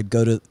smoke, I'd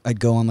go on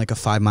a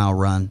 5-mile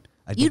run.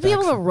 You'd be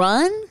able to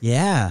run?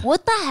 Yeah.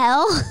 What the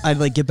hell?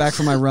 I'd get back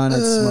from my run, I'd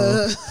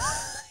smoke.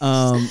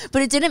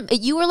 But it didn't,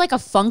 you were a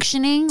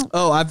functioning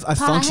I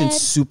functioned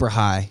super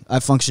high. I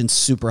functioned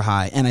super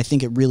high. And I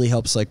think it really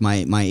helps my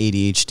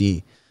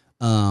ADHD.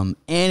 And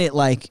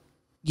it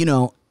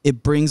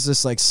it brings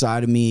this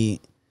side of me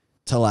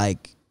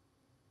to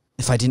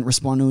if I didn't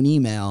respond to an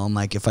email, and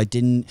like if I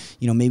didn't,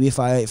 you know, maybe if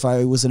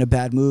I was in a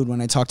bad mood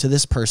when I talked to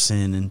this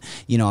person, and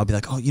you know, I'll be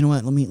like, oh, you know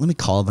what, let me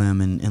call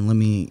them and let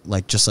me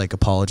like just like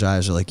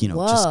apologize, or like, you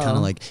know, just kind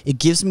of like, it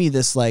gives me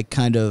this like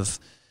kind of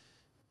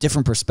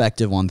different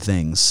perspective on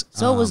things.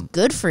 So it was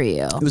good for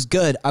you. It was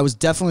good. I was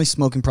definitely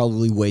smoking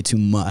probably way too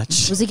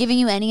much. Was it giving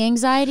you any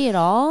anxiety at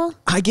all?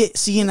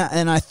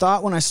 And I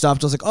thought when I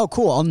stopped, I was like, oh,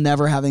 cool, I'll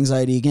never have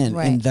anxiety again.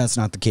 Right. And that's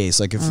not the case.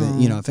 Like if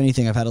you know, if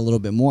anything, I've had a little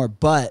bit more.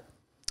 But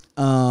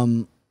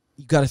you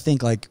got to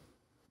think like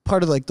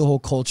part of like the whole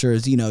culture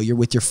is, you know, you're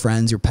with your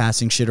friends, you're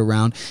passing shit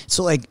around.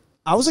 So like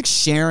I was like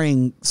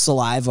sharing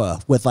saliva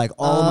with like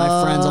all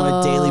my friends on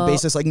a daily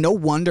basis. Like no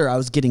wonder I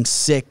was getting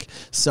sick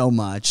so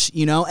much,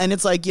 you know? And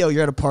it's like, yo,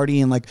 you're at a party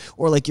and like,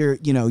 or like you're,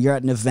 you know, you're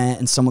at an event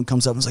and someone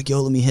comes up and is like,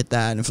 yo, let me hit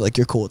that. And if like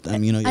you're cool with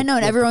them, you know. I know,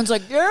 and everyone's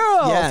like,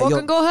 yeah,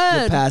 fucking go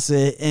ahead. You'll pass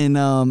it. And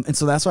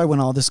so that's why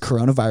when all this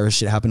coronavirus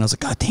shit happened, I was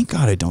like, God, thank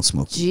God I don't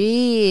smoke.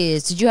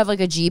 Jeez. Did you have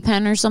like a G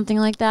pen or something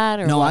like that?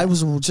 Or no, what? I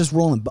was just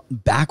rolling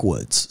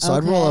backwoods. So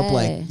I'd roll up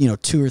like, you know,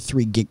 2 or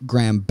 3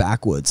 gram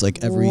backwoods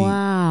like every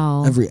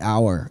hour.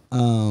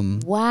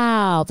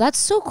 Wow, that's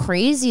so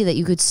crazy that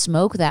you could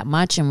smoke that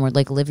much and would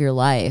like live your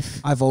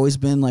life. I've always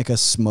been like a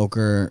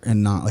smoker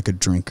and not like a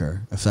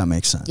drinker, if that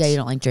makes sense. Yeah, you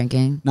don't like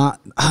drinking? Not,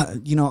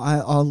 you know,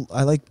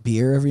 I like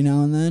beer every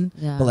now and then,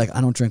 but like I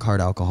don't drink hard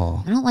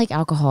alcohol. I don't like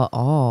alcohol at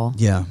all.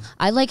 Yeah.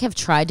 I like have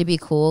tried to be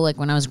cool. Like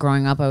when I was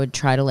growing up, I would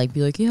try to like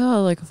be like, yeah,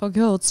 like fuck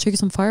yeah, let's take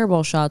some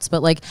fireball shots.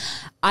 But like,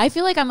 I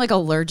feel like I'm like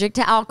allergic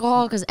to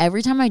alcohol because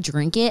every time I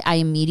drink it, I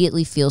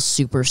immediately feel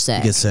super sick.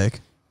 You get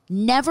sick?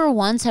 Never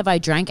once have I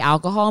drank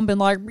alcohol and been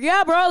like,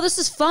 yeah, bro, this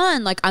is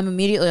fun. Like I'm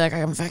immediately like,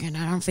 I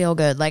don't feel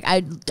good. Like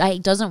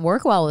it doesn't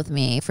work well with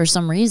me for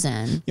some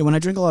reason. Yeah, when I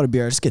drink a lot of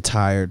beer, I just get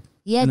tired.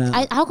 Yeah,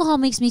 alcohol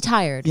makes me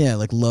tired. Yeah,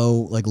 like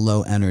low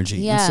energy.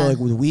 Yeah. And so like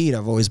with weed,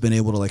 I've always been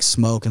able to like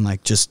smoke and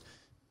like just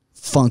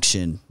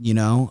function, you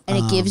know? And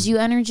it gives you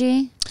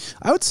energy?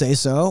 I would say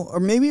so. Or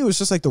maybe it was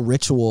just like the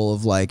ritual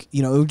of like,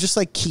 you know, it would just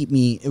like keep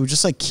me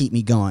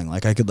going.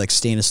 Like I could like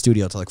stay in a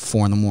studio till like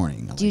 4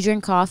 a.m. Do you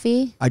drink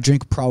coffee? I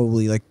drink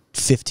probably like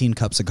 15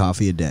 cups of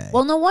coffee a day.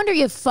 Well, no wonder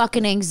you have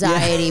fucking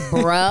anxiety,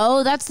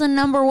 bro. That's the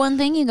number one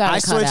thing you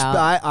gotta cut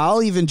out.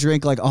 I'll even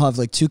drink like, I'll have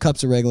like 2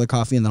 cups of regular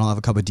coffee and then I'll have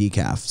a cup of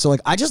decaf. So like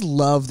I just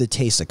love the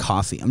taste of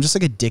coffee. I'm just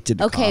like addicted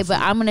to coffee. Okay,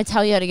 but I'm gonna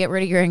tell you how to get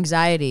rid of your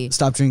anxiety.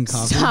 Stop drinking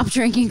coffee. Stop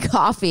drinking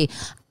coffee.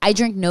 I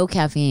drink no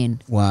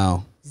caffeine.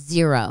 Wow.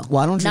 Zero.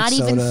 Well, I don't drink Not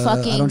soda. even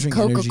fucking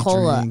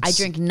Coca-Cola. I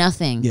drink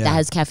nothing that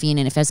has caffeine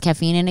in it. If it has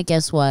caffeine in it,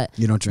 guess what?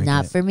 You don't drink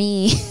Not it. for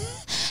me.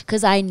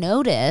 Because I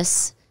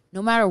notice,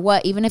 no matter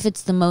what, even if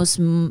it's the most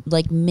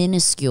like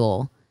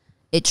minuscule,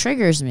 it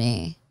triggers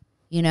me.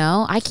 You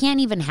know, I can't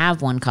even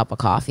have 1 cup of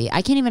coffee.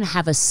 I can't even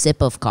have a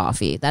sip of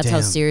coffee. That's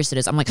how serious it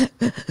is. I'm like,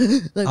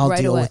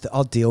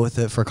 I'll deal with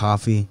it for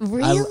coffee.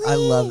 Really? I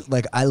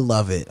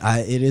love it.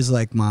 It is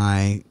like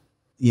my,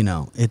 you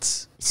know,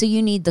 it's. So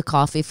you need the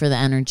coffee for the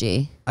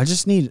energy.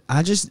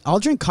 I'll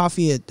drink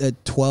coffee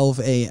at 12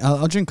 a.m.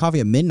 I'll drink coffee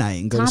at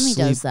midnight and go to sleep.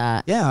 Tommy does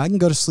that. Yeah, I can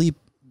go to sleep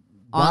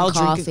on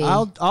coffee.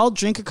 I'll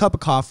drink a cup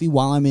of coffee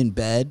while I'm in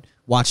bed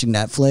watching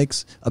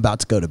Netflix, about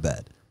to go to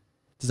bed.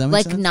 Does that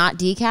make sense? Like not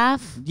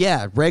decaf?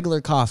 Yeah,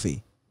 regular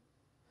coffee.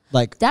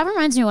 Like that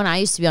reminds me when I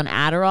used to be on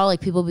Adderall. Like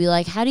people be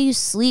like, "How do you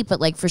sleep?" But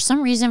like for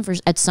some reason,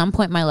 at some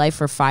point in my life,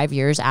 for 5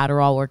 years,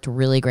 Adderall worked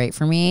really great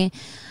for me.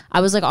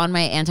 I was like on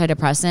my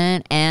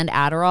antidepressant and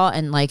Adderall,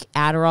 and like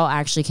Adderall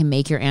actually can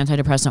make your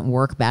antidepressant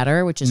work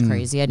better, which is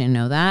crazy. I didn't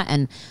know that.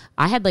 And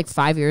I had like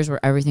 5 years where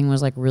everything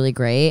was like really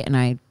great, and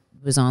I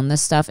was on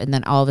this stuff, and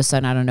then all of a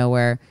sudden, out of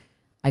nowhere,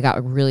 I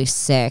got really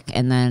sick,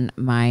 and then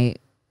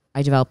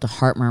I developed a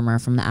heart murmur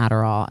from the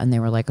Adderall, and they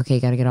were like, okay,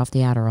 you got to get off the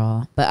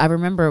Adderall. But I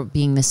remember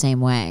being the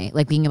same way,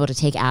 like being able to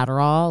take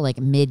Adderall like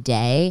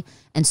midday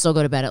and still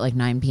go to bed at like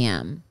 9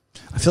 p.m.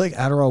 I feel like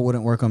Adderall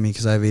wouldn't work on me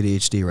because I have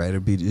ADHD, right?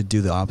 It'd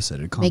do the opposite.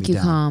 It'd calm me down. Make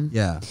you calm.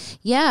 Yeah.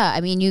 Yeah,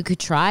 I mean, you could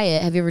try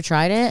it. Have you ever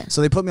tried it?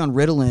 So they put me on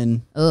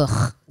Ritalin.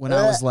 Ugh. When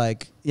I was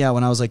like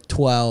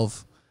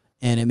 12,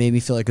 and it made me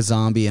feel like a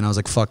zombie, and I was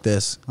like, fuck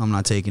this, I'm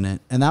not taking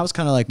it. And that was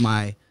kind of like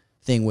my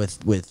thing with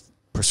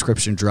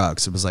prescription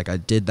drugs. It was like I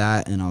did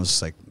that, and I was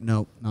just like,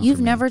 nope. Not You've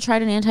for me. never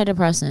tried an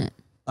antidepressant?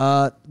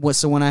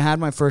 So when I had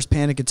my first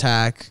panic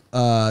attack,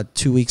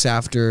 2 weeks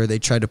after, they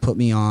tried to put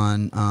me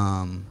on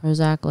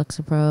Prozac,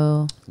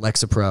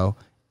 Lexapro,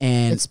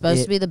 and it's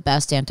supposed to be the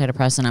best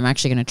antidepressant. I'm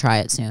actually going to try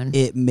it soon.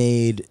 It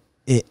made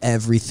it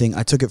everything.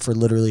 I took it for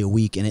literally a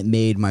week, and it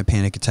made my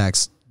panic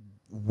attacks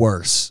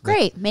worse.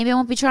 Great. Maybe I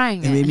won't be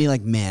trying it. It made me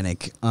like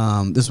manic.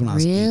 This is when I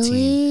was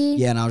 18.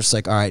 Yeah, and I was just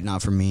like, all right,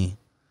 not for me.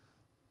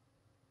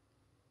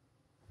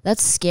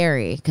 That's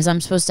scary because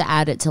I'm supposed to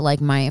add it to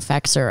like my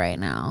Effexor right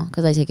now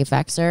because I take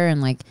Effexor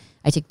and like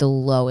I take the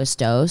lowest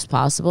dose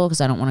possible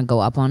because I don't want to go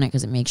up on it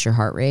because it makes your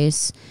heart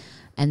race.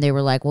 And they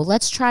were like, well,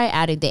 let's try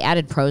they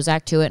added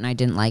Prozac to it, and I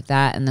didn't like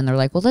that. And then they're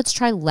like, well, let's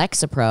try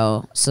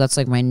Lexapro. So that's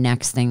like my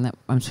next thing that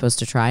I'm supposed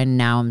to try, and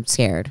now I'm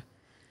scared.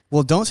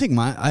 Well, don't take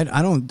my.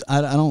 I don't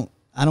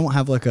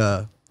have like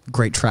a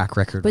great track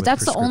record. But with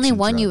that's the only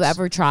one drugs. you've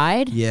ever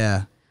tried?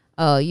 Yeah.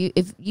 Oh,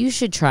 you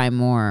should try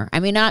more. I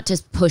mean, not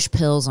to push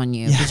pills on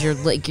you, because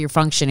you're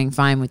functioning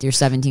fine with your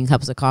 17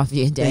 cups of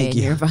coffee a day. Thank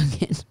you. You're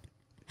fucking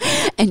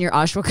and your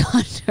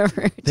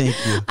ashwagandha.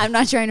 Thank you. I'm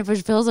not trying to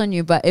push pills on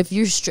you, but if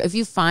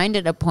you find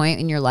at a point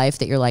in your life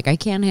that you're like, I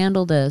can't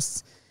handle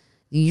this,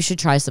 you should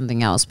try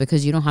something else,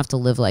 because you don't have to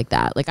live like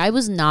that. Like, I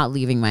was not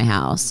leaving my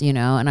house, and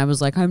I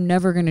was like, I'm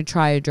never going to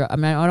try a drug. I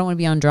mean, I don't want to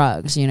be on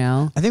drugs,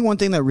 I think one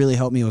thing that really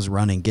helped me was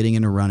getting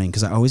into running,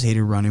 because I always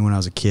hated running when I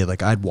was a kid.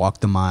 Like, I'd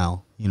walk the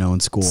mile, in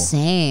school.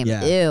 Same.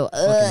 Yeah. Ew.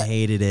 Fucking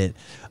hated it.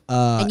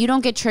 And you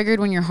don't get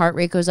triggered when your heart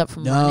rate goes up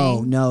from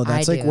running? No.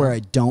 That's like where I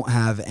don't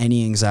have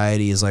any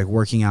anxiety, is like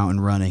working out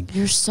and running.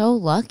 You're so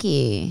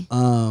lucky.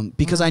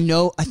 Because I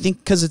think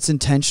because it's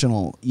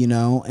intentional,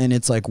 and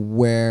it's like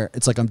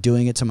I'm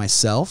doing it to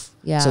myself.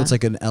 Yeah. So it's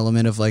like an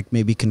element of like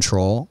maybe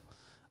control.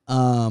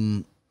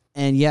 And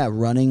yeah,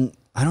 running,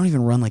 I don't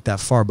even run like that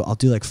far, but I'll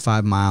do like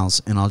 5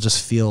 miles and I'll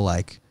just feel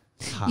like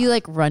hot. You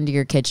like run to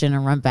your kitchen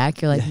and run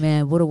back. You're like,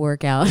 man, what a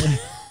workout.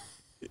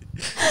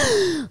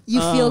 You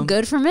feel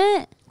good from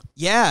it?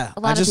 Yeah. A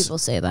lot of people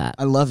say that.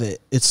 I love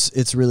it.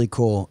 It's really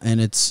cool.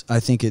 And I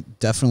think it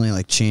definitely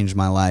like changed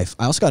my life.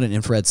 I also got an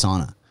infrared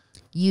sauna.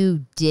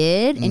 You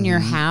did in your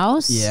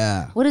house?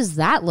 Yeah. What does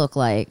that look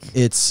like?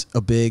 It's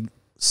a big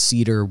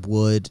cedar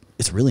wood.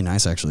 It's really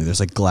nice, actually. There's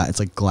like glass. It's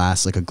like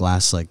glass, like a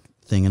glass like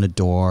thing in a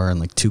door, and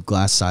like 2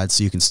 glass sides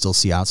so you can still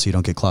see out, so you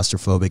don't get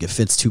claustrophobic. It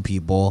fits 2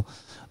 people.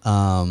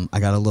 I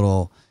got a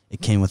little.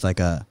 It came with like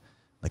a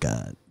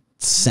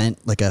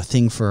scent, like a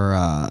thing for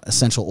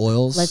essential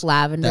oils, like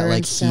lavender, that like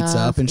and heats stuff.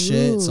 up and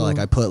shit. Ooh. So like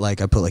I put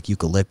like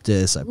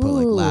eucalyptus. I put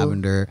like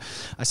lavender.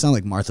 I sound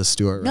like Martha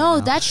Stewart. No, right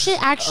now. that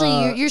shit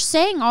actually. You're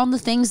saying all the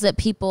things that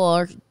people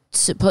are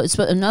supposed.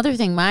 But another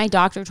thing, my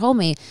doctor told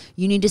me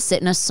you need to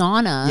sit in a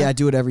sauna. Yeah, I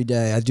do it every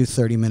day. I do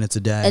 30 minutes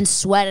a day and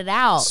sweat it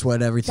out.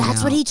 Sweat everything.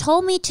 That's out. what he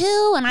told me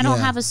too. And I don't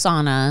have a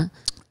sauna.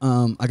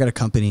 I got a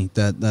company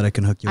that I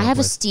can hook you up with. I have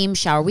a steam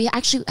shower.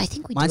 I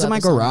think we. Mine's do in my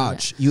have a sauna.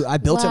 garage. I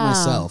built it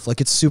myself.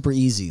 Like, it's super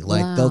easy.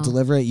 Like, they'll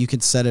deliver it. You can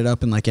set it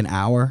up in like an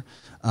hour.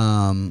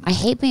 I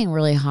hate being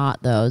really hot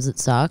though. Does it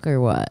suck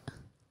or what?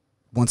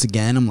 Once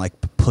again, I'm like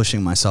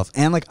pushing myself,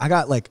 and like I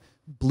got like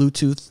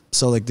Bluetooth,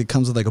 so like it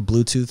comes with like a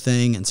Bluetooth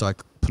thing, and so I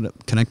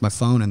connect my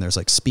phone, and there's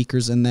like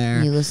speakers in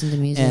there. You listen to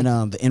music,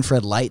 and the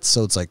infrared lights.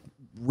 So it's like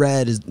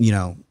red is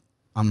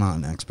I'm not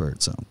an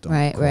expert, so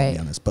don't quote me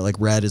on this. But like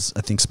red is,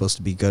 I think, supposed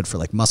to be good for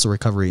like muscle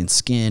recovery and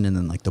skin, and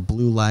then like the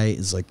blue light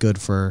is like good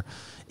for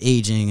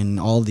aging and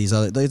all of these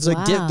other. It's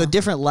like the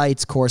different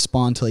lights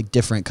correspond to like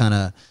different kind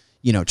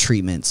of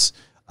treatments.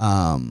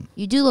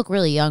 You do look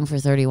really young for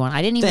 31.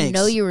 I didn't even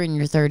know you were in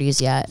your 30s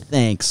yet.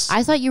 Thanks.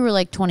 I thought you were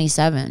like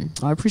 27.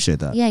 I appreciate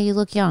that. Yeah, you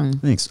look young.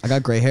 Thanks. I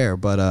got gray hair,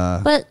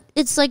 but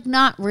it's like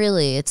not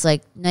really. It's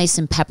like nice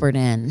and peppered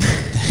in.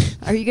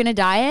 Are you gonna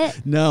dye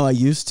it? No, I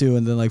used to,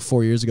 and then like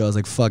 4 years ago, I was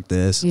like, "Fuck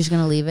this." You're just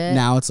gonna leave it.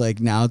 Now it's like,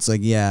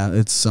 yeah,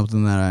 it's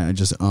something that I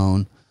just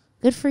own.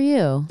 Good for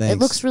you. Thanks. It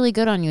looks really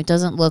good on you. It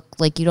doesn't look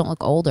like you don't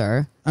look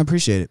older. I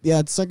appreciate it. Yeah,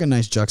 it's like a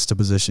nice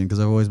juxtaposition, because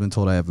I've always been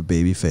told I have a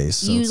baby face.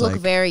 So You it's look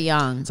like, very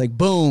young. It's like,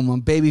 boom,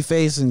 I'm baby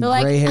face and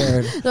gray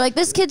haired. They're like,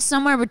 this kid's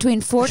somewhere between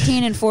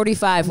 14 and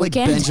 45. Like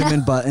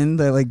Benjamin Button.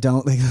 They like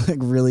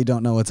really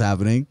don't know what's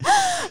happening.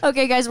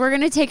 Okay, guys, we're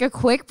gonna take a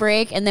quick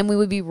break, and then we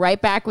would be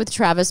right back with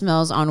Travis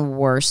Mills on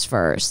Worst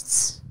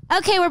Firsts.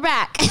 Okay, we're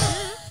back.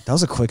 That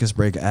was the quickest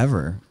break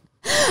ever.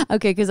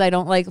 Okay, because I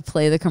don't like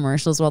play the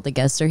commercials while the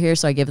guests are here,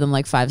 so I give them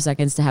like 5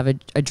 seconds to have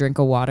a drink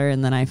of water,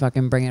 and then I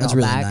fucking bring it all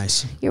really back.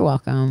 Nice. You're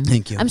welcome.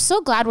 Thank you. I'm so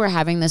glad we're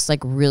having this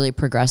like really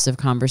progressive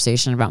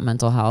conversation about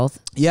mental health.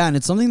 Yeah, and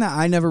it's something that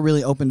I never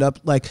really opened up.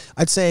 Like,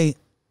 I'd say,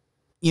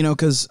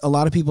 because a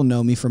lot of people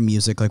know me from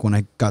music, like when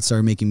I got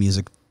started making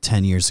music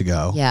 10 years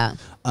ago. Yeah.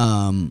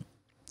 And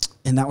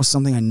that was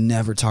something I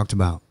never talked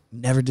about.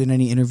 Never did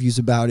any interviews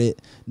about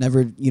it.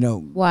 Never,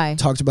 Why?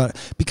 talked about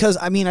it. Because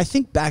I mean, I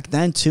think back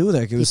then too,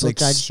 like it was like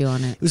judged you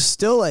on it. It was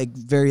still like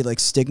very like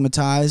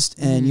stigmatized,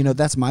 and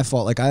that's my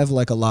fault. Like I have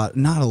like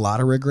not a lot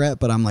of regret,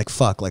 but I'm like,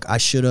 fuck, like I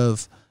should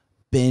have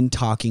been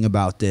talking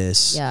about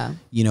this. Yeah.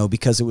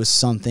 Because it was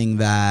something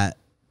that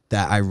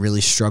I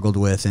really struggled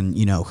with, and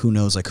who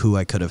knows like who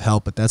I could have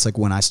helped. But that's like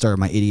when I started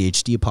my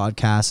ADHD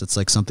podcast. It's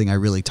like something I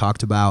really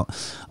talked about,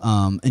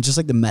 and just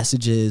like the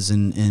messages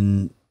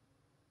and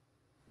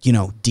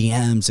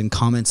DMs and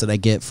comments that I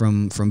get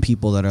from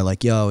people that are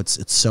like, yo,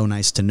 it's so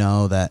nice to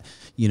know that,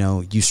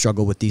 you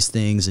struggle with these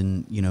things,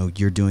 and,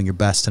 you're doing your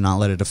best to not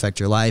let it affect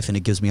your life. And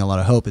it gives me a lot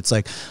of hope. It's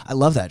like, I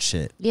love that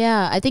shit.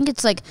 Yeah. I think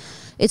it's like,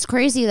 it's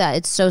crazy that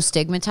it's so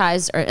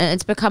stigmatized, and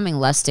it's becoming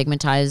less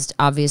stigmatized,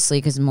 obviously,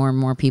 because more and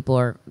more people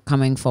are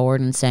coming forward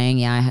and saying,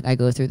 yeah, I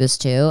go through this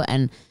too.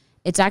 And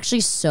it's actually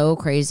so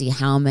crazy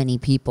how many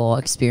people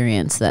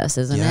experience this,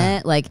 isn't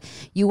it? Like,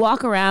 you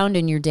walk around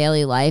in your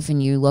daily life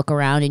and you look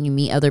around and you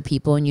meet other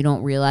people, and you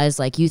don't realize,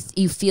 like,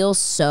 you feel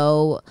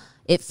so,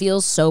 it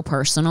feels so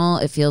personal.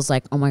 It feels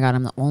like, oh my God,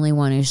 I'm the only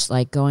one who's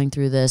like going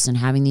through this and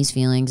having these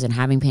feelings and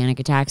having panic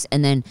attacks.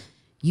 And then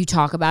you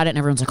talk about it and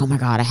everyone's like, oh my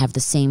God, I have the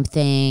same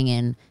thing.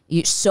 And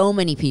so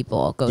many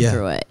people go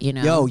through it, you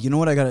know? Yo, you know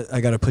what I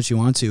gotta put you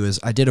onto is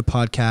I did a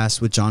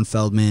podcast with John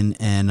Feldman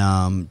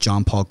and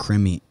John Paul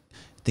Crimmy.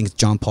 I think it's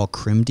John Paul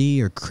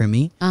Crimdy or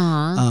Crimmy.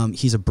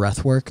 He's a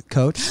breathwork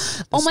coach.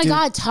 Oh my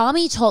God,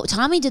 Tommy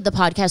did the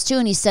podcast too,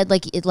 and he said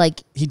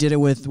he did it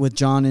with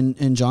John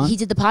and John. He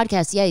did the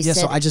podcast, yeah. He said,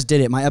 so I just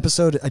did it. My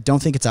episode, I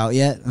don't think it's out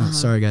yet.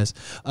 Sorry guys,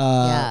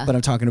 but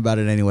I'm talking about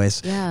it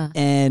anyways. Yeah,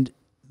 and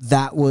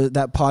that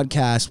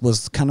podcast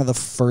was kind of the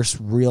first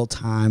real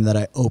time that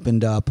I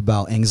opened up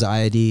about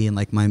anxiety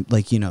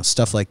and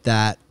stuff like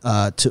that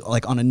to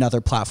like on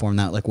another platform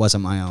that like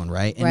wasn't my own,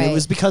 right? And it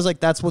was because like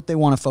that's what they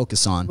want to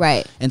focus on,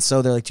 right? And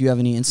so they're like, do you have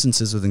any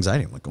instances with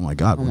anxiety? I'm like, oh my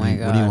God, what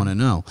do you want to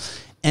know?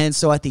 And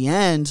so at the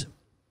end,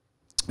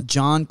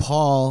 John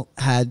Paul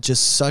had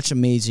just such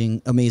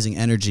amazing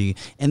energy,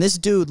 and this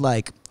dude,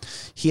 like,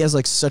 he has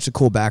like such a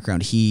cool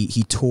background.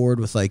 He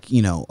toured with like,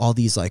 you know, all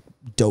these like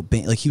dope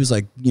band, like he was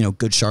like, you know,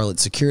 Good Charlotte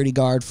security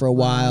guard for a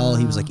while.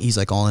 He's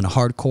like all in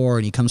hardcore,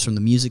 and he comes from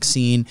the music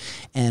scene,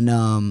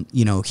 and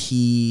you know,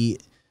 he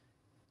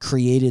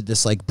created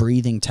this like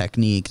breathing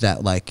technique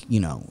that like, you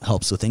know,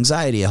 helps with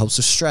anxiety, it helps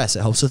with stress,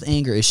 it helps with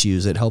anger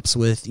issues, it helps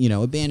with, you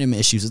know, abandonment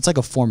issues. It's like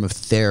a form of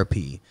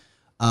therapy.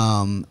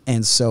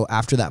 And so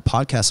after that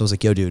podcast, I was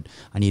like, yo, dude,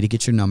 I need to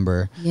get your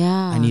number. Yeah.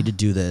 I need to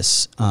do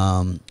this.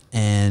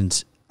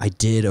 And I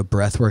did a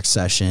breathwork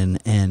session,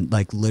 and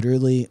like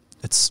literally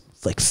it's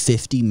like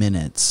 50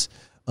 minutes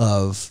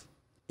of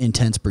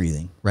intense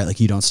breathing, right? Like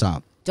you don't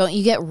stop. Don't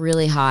you get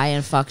really high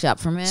and fucked up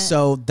from it?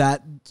 So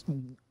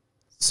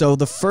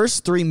the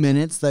first 3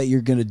 minutes that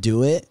you're going to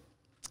do it,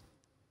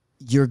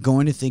 you're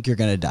going to think you're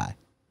going to die.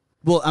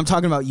 Well, I'm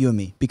talking about you and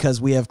me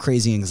because we have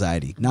crazy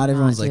anxiety. Not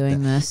everyone's like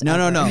that.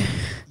 No.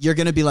 You're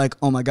going to be like,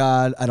 oh my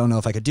God, I don't know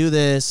if I could do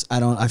this.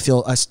 I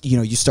feel, you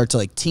know, you start to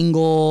like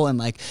tingle, and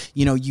like,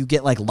 you know, you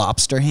get like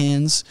lobster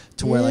hands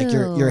to where like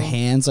your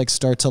hands like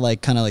start to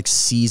like kind of like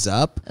seize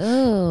up.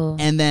 Ooh.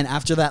 And then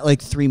after that,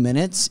 like 3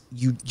 minutes,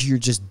 you're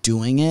just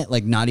doing it,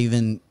 like not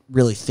even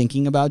really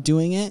thinking about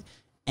doing it.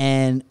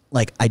 And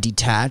like I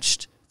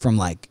detached from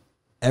like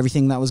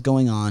everything that was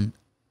going on.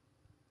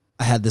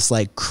 I had this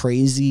like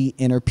crazy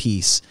inner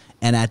peace,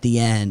 and at the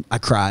end I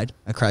cried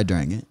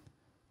during it.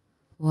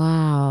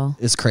 Wow.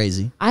 It's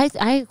crazy.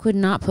 I could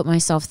not put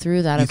myself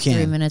through that of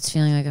 3 minutes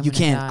feeling like I'm You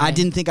can't. die. I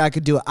didn't think I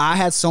could do it. I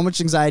had so much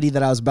anxiety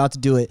that I was about to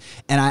do it,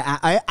 and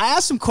I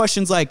asked him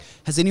questions like,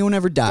 has anyone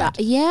ever died?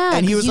 Yeah.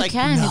 And he was you like,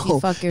 can no. if you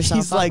fuck yourself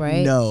He's up, like,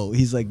 right? no.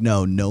 He's like,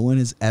 no one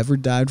has ever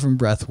died from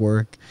breath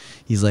work.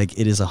 He's like,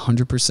 it is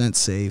 100%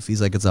 safe.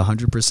 He's like, it's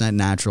 100%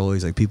 natural.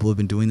 He's like, people have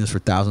been doing this for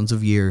thousands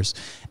of years.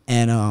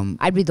 And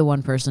I'd be the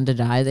one person to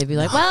die. They'd be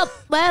like, well,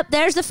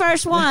 there's the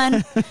first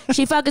one.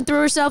 She fucking threw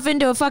herself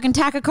into a fucking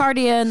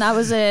tachycardia, and that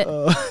was it.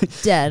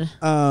 Dead.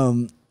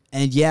 And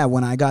yeah,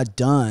 when I got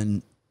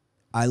done,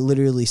 I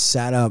literally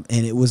sat up,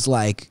 and it was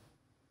like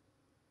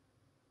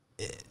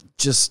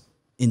just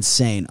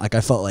insane. Like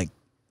I felt like,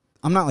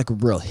 I'm not like a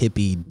real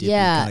hippie dippy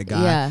kind of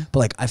guy, but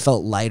like I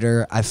felt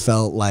lighter. I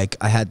felt like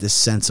I had this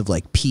sense of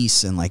like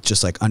peace and like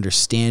just like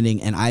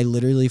understanding. And I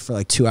literally for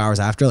like 2 hours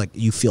after, like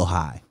you feel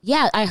high.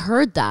 Yeah, I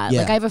heard that.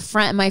 Yeah. Like I have a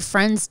friend, my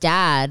friend's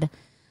dad,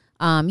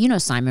 you know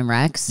Simon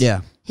Rex?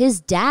 Yeah. His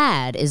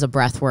dad is a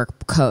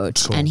breathwork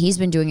coach, and he's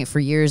been doing it for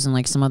years in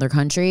like some other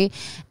country.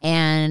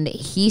 And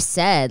he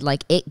said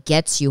like it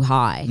gets you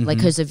high, like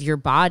because of your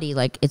body,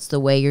 like it's the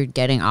way you're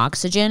getting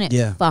oxygen. It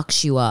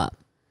fucks you up.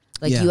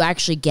 Like you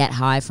actually get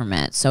high from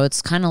it. So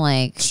it's kind of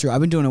like... It's true.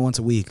 I've been doing it once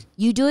a week.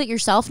 You do it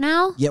yourself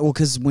now? Yeah, well,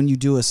 because when you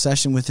do a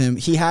session with him,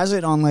 he has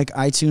it on like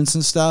iTunes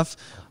and stuff.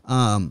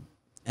 And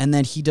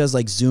then he does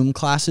like Zoom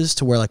classes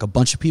to where like a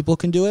bunch of people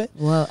can do it.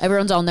 Whoa.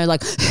 Everyone's on there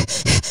like...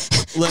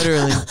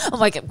 Literally. I'm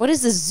like, what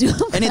is this Zoom?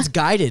 And it's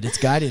guided.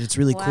 It's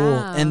really cool.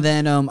 And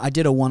then I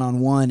did a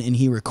one-on-one, and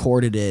he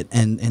recorded it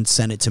and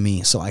sent it to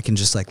me so I can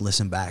just like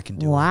listen back and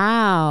do it.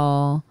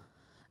 Wow.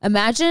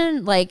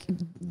 Imagine like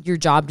your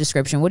job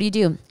description. What do you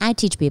do? I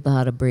teach people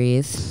how to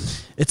breathe.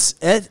 It's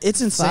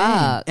insane.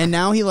 Fuck. And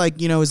now he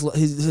like, you know,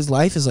 his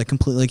life is like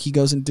completely like he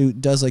goes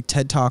and does like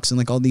TED Talks and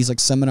like all these like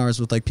seminars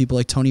with like people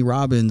like Tony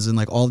Robbins and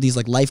like all these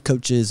like life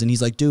coaches. And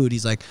he's like, dude,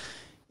 he's like,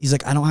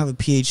 I don't have a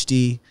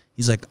PhD.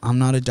 He's like, I'm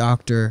not a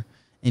doctor.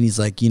 And he's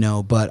like, you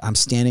know, but I'm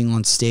standing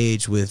on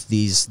stage with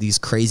these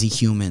crazy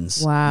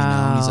humans. Wow. You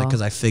know? And he's like,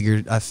 because I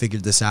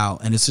figured this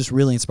out. And it's just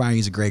really inspiring.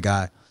 He's a great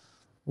guy.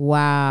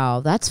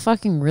 Wow, that's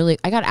fucking really...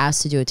 I got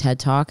asked to do a TED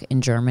Talk in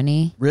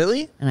Germany.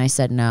 Really? And I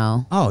said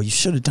no. Oh, you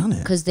should have done it.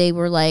 Because they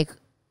were like,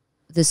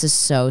 this is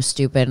so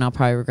stupid and I'll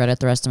probably regret it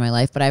the rest of my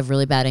life, but I have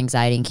really bad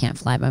anxiety and can't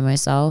fly by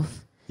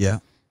myself. Yeah.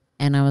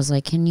 And I was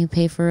like, can you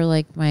pay for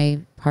like my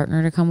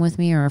partner to come with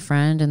me or a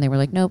friend? And they were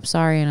like, nope,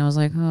 sorry. And I was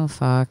like, oh,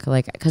 fuck.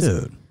 Like, because...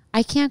 Dude.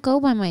 I can't go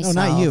by myself.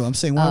 No, not you. I'm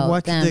saying why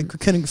they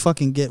couldn't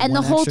fucking get and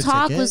one the whole extra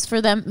talk ticket? was for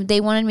them.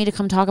 They wanted me to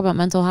come talk about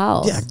mental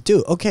health. Yeah,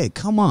 dude. Okay,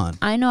 come on.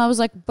 I know. I was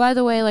like, by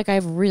the way, like I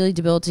have really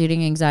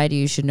debilitating anxiety.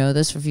 You should know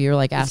this if you're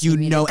like asking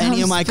me know to come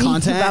any of my speak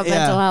content about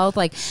mental health.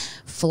 Like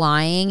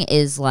flying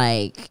is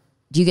like,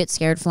 do you get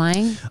scared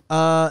flying?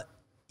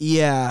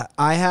 Yeah,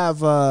 I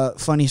have a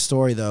funny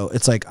story though.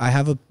 It's like I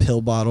have a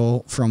pill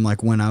bottle from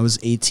like when I was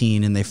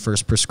 18 and they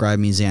first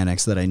prescribed me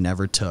Xanax that I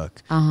never took.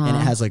 And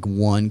it has like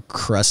one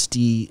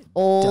crusty,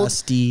 old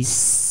dusty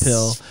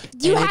pill.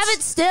 Do you have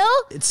it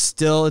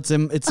still? It's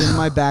in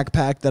my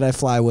backpack that I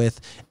fly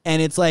with.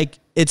 And it's like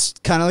it's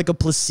kind of like a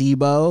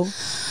placebo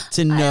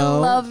to know. I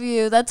love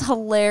you. That's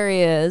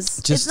hilarious.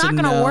 Just it's not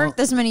going to work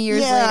this many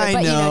years later, but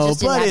I know,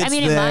 just but it's I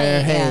mean, there.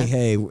 it might.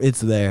 Hey, it's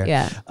there.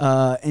 Yeah.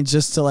 And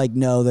just to like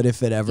know that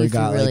if it ever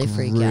got really like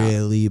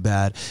really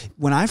bad.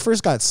 When I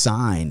first got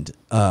signed,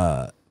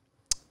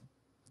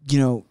 you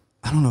know,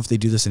 I don't know if they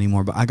do this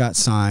anymore, but I got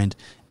signed.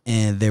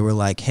 And they were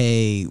like,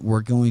 "Hey, we're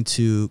going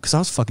to," because I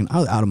was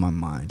out of my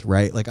mind,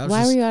 right? Like,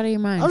 why were you out of your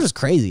mind? I was just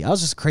crazy. I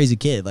was just a crazy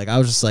kid. Like, I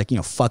was just like, you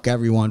know, fuck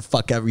everyone,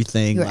 fuck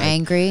everything. You were like,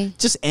 angry?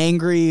 Just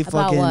angry. About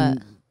fucking. what?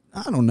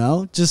 I don't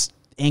know. Just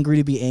angry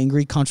to be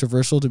angry,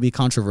 controversial to be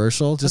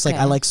controversial. Just like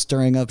I like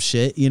stirring up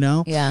shit, you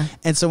know? Yeah.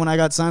 And so when I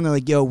got signed, they're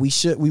like, "Yo, we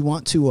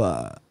want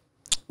to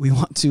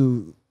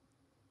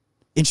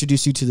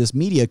introduce you to this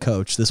media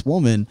coach, this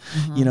woman,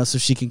 you know, so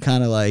she can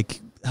kind of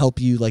like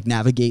help you like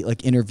navigate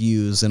like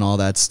interviews and all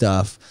that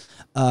stuff."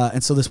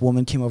 And so this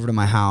woman came over to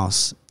my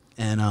house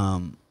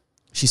and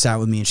she sat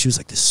with me and she was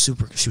like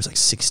she was like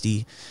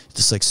 60,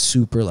 just like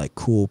super like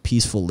cool,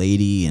 peaceful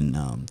lady. And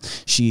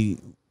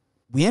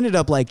we ended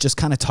up like just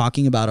kind of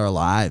talking about our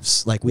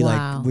lives. Like we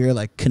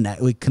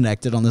we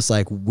connected on this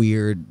like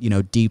weird, you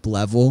know, deep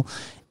level.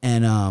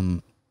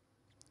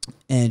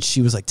 And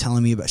she was like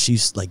telling me about she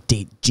used to like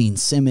date Gene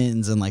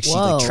Simmons and like she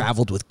like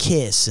traveled with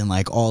Kiss and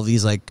like all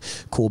these like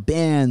cool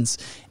bands.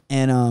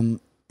 And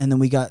then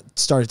we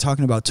started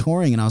talking about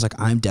touring and I was like,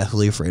 "I'm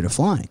deathly afraid of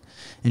flying."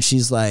 And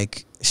she's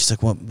like,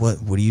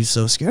 what are you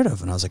so scared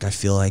of? And I was like, "I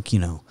feel like, you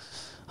know,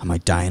 I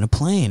might die in a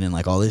plane and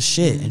like all this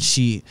shit." And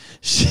she's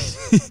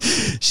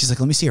like,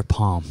 "Let me see your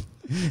palm."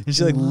 And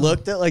she like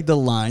looked at like the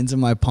lines in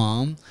my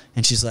palm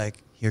and she's like,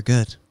 "You're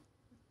good."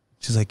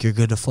 She's like, "You're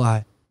good to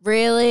fly."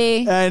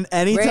 Really? And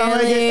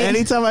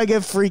anytime I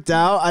get freaked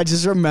out, I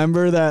just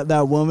remember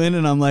that woman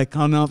and I'm like,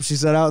 "Oh no, she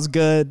said I was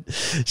good.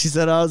 She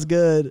said I was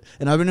good."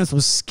 And I've been in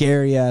some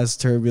scary ass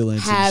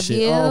turbulence and shit.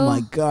 You? Oh my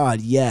God,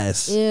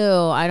 yes. Ew,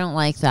 I don't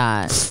like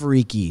that.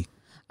 Freaky.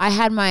 I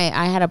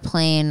had a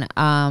plane,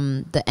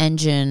 the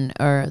engine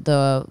or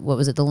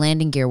the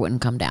landing gear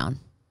wouldn't come down.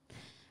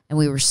 And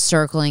we were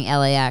circling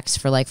LAX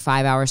for like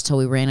 5 hours till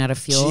we ran out of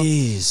fuel.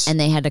 Jeez. And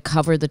they had to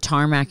cover the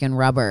tarmac in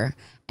rubber.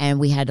 And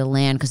we had to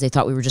land because they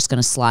thought we were just going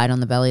to slide on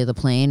the belly of the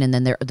plane. And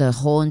then the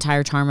whole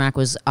entire tarmac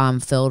was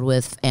filled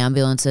with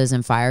ambulances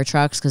and fire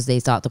trucks because they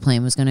thought the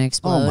plane was going to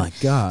explode. Oh my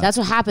God. That's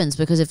what happens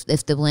because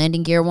if the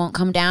landing gear won't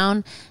come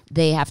down,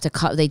 they have to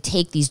they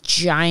take these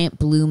giant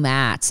blue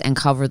mats and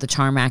cover the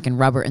tarmac in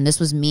rubber. And this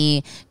was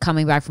me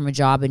coming back from a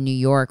job in New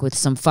York with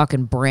some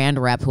fucking brand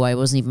rep who I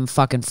wasn't even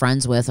fucking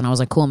friends with. And I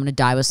was like, "Cool, I'm going to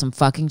die with some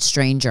fucking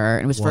stranger."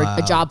 And it was for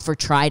a job for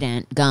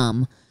Trident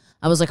gum.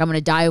 I was like, "I'm going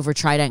to die over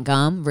Trident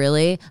gum."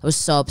 Really? I was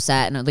so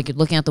upset. And I was like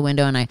looking out the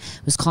window and I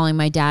was calling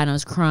my dad and I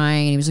was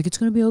crying and he was like, "It's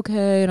going to be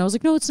okay." And I was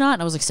like, "No, it's not."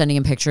 And I was like sending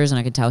him pictures and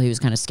I could tell he was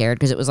kind of scared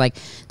because it was like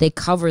they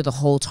cover the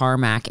whole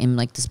tarmac in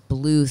like this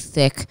blue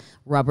thick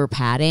rubber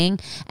padding.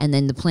 And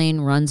then the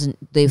plane runs and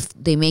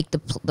they make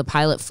the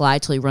pilot fly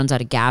till he runs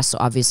out of gas. So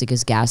obviously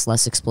because gas,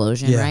 less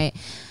explosion, right?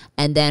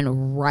 And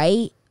then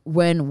right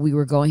when we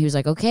were going, he was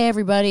like, "Okay,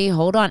 everybody,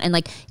 hold on." And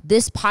like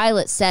this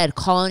pilot said,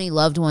 "Call any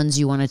loved ones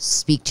you want to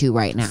speak to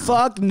right now."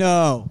 Fuck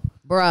no.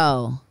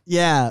 Bro.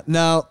 Yeah,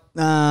 no.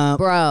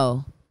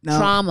 Bro. No,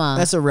 trauma.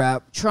 That's a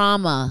wrap.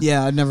 Trauma.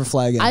 Yeah, I'd never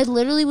fly again. I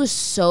literally was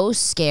so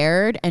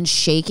scared and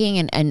shaking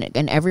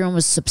and everyone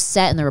was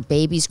upset and there were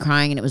babies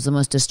crying and it was the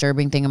most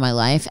disturbing thing in my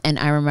life. And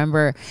I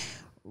remember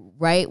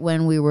right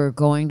when we were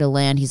going to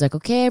land, he's like,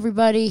 "Okay,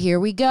 everybody, here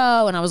we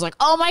go." And I was like,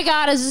 "Oh my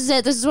God, this is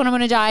it. This is when I'm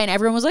going to die." And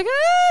everyone was like,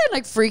 "Ah,"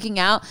 like freaking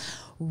out.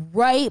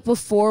 Right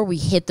before we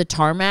hit the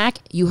tarmac,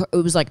 it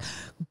was like,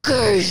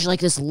 "Gurge," like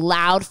this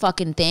loud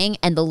fucking thing.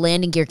 And the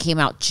landing gear came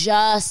out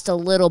just a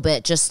little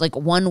bit, just like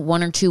one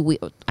or two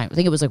wheel. I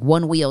think it was like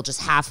one wheel,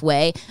 just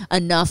halfway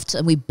enough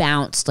and we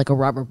bounced like a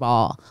rubber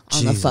ball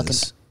on the fucking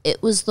thing.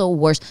 It was the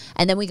worst.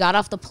 And then we got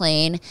off the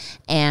plane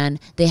and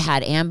they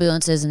had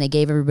ambulances and they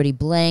gave everybody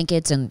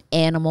blankets and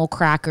animal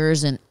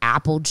crackers and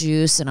apple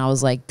juice. And I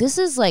was like, this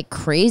is like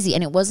crazy.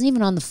 And it wasn't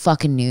even on the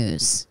fucking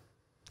news.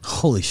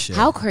 Holy shit.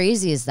 How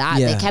crazy is that?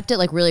 Yeah. They kept it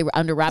like really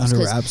under wraps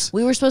because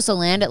we were supposed to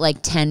land at like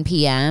 10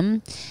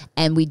 p.m.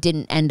 and we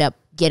didn't end up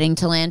getting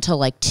to land till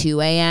like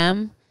 2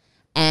 a.m.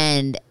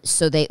 And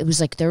so it was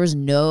like there was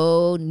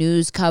no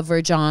news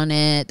coverage on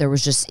it. There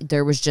was just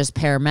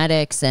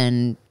paramedics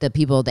and the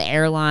people at the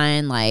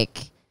airline.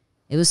 Like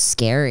it was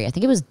scary. I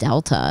think it was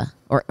Delta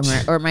or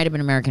it might have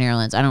been American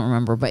Airlines. I don't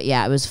remember, but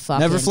yeah, it was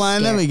fucking never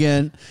flying scary. them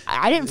again.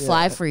 I didn't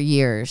fly for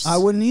years. I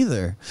wouldn't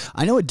either.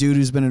 I know a dude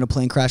who's been in a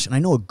plane crash, and I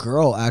know a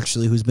girl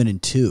actually who's been in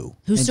two.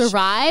 Who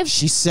survived?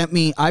 She sent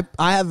me. I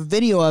have a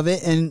video of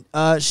it, and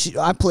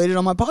I played it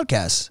on my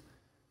podcast.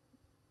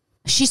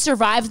 She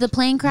survived the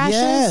plane crashes?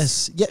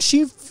 Yes. Yeah,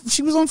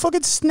 she was on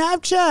fucking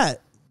Snapchat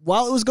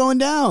while it was going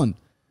down.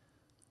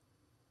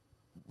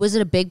 Was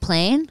it a big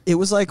plane? It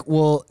was like,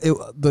 well,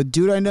 the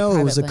dude I know,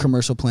 it was a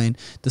commercial plane.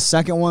 The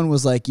second one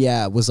was like,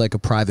 yeah, it was like a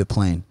private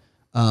plane.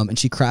 And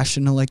she crashed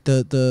into like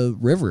the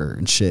river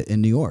and shit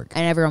in New York.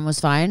 And everyone was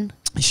fine?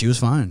 She was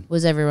fine.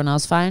 Was everyone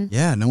else fine?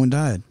 Yeah, no one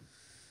died.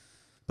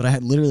 But I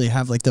literally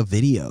have like the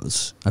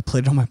videos. I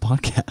played it on my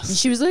podcast. And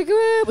she was like,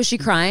 was she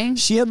crying?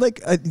 She had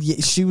like,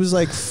 she was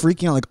like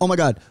freaking out, like, oh my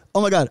God, oh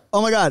my God, oh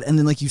my God. And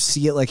then like you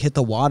see it like hit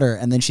the water.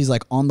 And then she's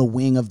like on the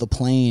wing of the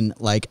plane,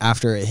 like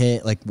after it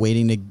hit, like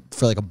waiting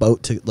for like a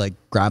boat to like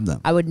grab them.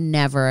 I would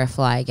never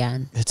fly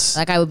again. It's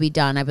like, I would be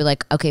done. I'd be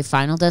like, okay,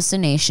 Final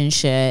Destination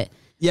shit.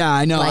 Yeah,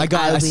 I know. Like,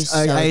 I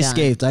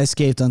escaped. I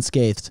escaped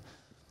unscathed.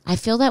 I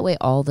feel that way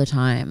all the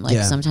time. Like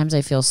sometimes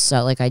I feel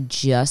so like I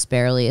just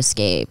barely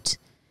escaped.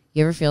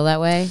 You ever feel that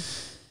way?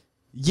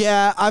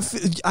 Yeah,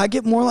 I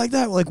get more like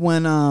that, like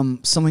when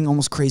something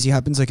almost crazy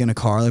happens, like in a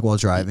car, like while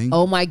driving.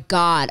 Oh my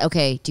God.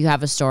 Okay, do you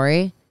have a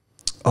story?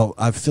 Oh,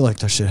 I feel like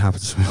that shit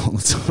happens to me all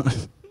the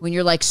time. When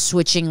you're like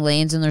switching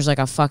lanes and there's like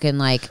a fucking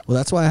like... Well,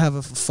 that's why I have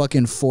a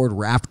fucking Ford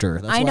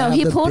Raptor. That's I know,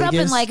 he pulled up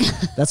and like...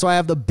 That's why I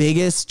have the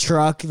biggest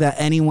truck that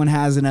anyone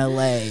has in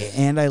LA.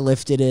 And I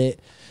lifted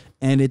it,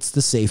 and it's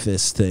the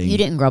safest thing. You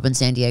didn't grow up in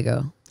San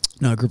Diego?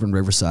 No, I grew up in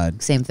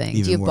Riverside. Same thing.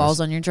 Do you have balls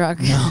on your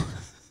truck? No.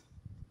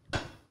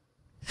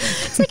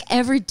 It's like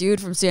every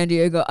dude from San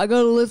Diego. I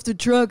gotta lift a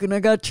truck and I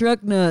got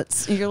truck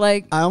nuts. And you're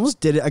like, I almost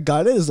did it. I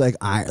got it as like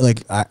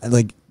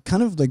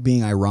kind of like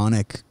being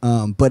ironic.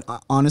 But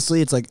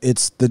honestly, it's like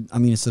it's the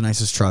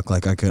nicest truck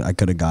like I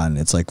could have gotten.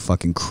 It's like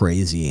fucking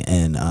crazy.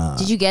 And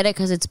did you get it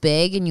because it's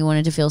big and you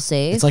wanted to feel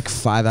safe? It's like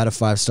 5 out of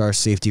 5 star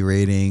safety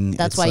rating.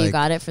 That's why you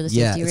got it for the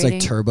safety rating? Yeah,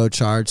 it's like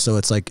turbocharged, so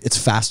it's like it's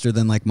faster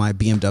than like my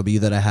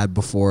BMW that I had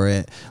before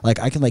it. Like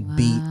I can like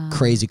beat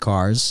crazy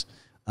cars.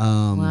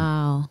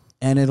 Wow.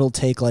 And it'll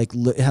take like,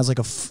 it has like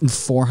a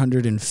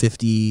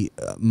 450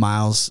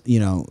 miles,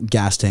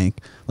 gas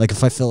tank. Like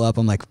if I fill up,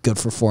 I'm like good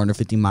for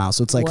 450 miles.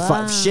 So it's like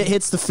if shit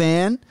hits the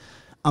fan,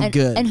 I'm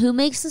good. And who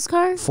makes this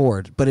car?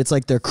 Ford. But it's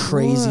like they're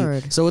crazy.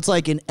 Ford. So it's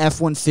like an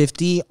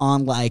F-150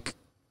 on like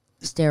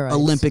steroids.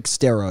 Olympic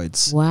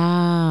steroids.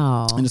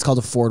 Wow. And it's called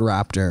a Ford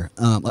Raptor.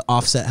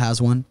 Offset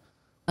has one.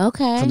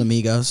 Okay. From the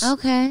Migos.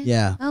 Okay.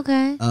 Yeah.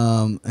 Okay.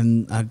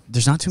 And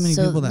there's not too many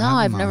people that have them. No,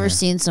 I've never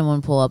seen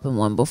someone pull up in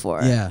one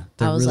before. Yeah.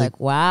 I was like,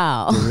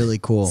 wow. They're really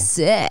cool.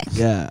 Sick.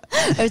 Yeah.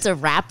 It's a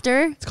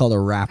Raptor? It's called a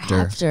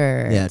Raptor.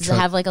 Raptor. Yeah. Does it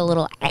have like a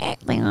little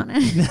thing on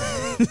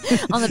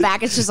it? On the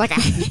back, it's just like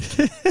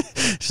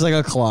just like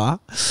a claw.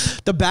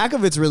 The back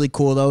of it's really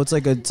cool though. It's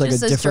like a different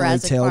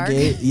like,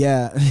 tailgate.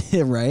 Yeah.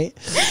 Right.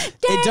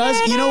 It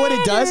does. You know what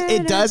it does?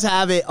 It does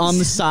have it on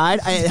the side.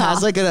 It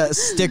has like a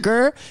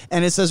sticker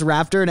and it says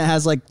Raptor and it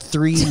has like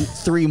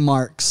three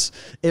marks.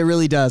 It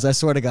really does. I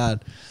swear to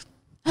God.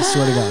 I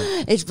swear to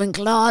God. It's been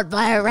clawed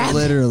by a raptor.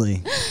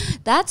 Literally.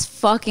 That's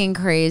fucking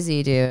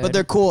crazy, dude. But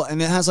they're cool,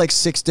 and it has like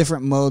 6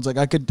 different modes. Like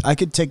I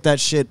could take that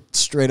shit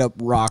straight up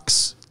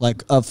rocks,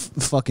 like a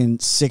fucking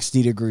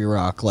 60-degree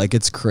rock. Like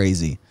it's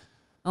crazy.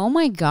 Oh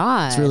my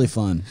God. It's really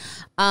fun.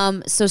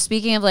 So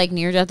speaking of like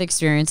near-death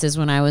experiences,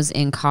 when I was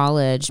in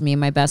college, me and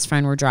my best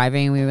friend were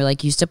driving and we were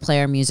like used to play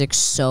our music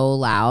so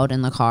loud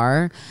in the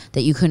car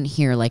that you couldn't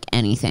hear like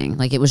anything.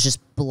 Like it was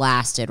just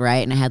blasted,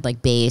 right? And it had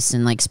like bass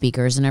and like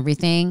speakers and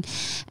everything.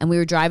 And we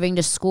were driving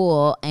to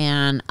school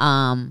and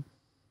I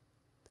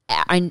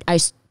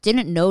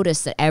didn't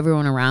notice that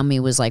everyone around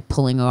me was like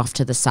pulling off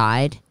to the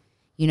side,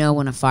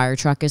 when a fire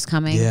truck is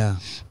coming. Yeah.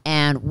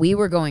 And we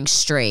were going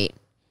straight.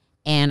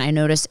 And I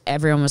noticed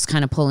everyone was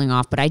kind of pulling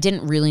off, but I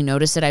didn't really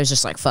notice it. I was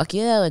just like, fuck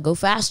yeah, like go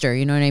faster.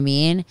 You know what I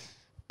mean?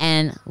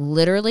 And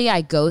literally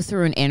I go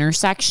through an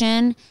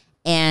intersection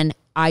and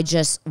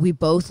we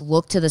both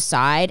look to the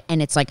side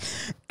and it's like,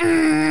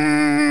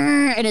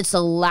 and it's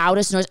the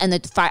loudest noise. And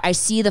I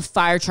see the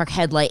fire truck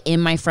headlight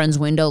in my friend's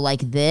window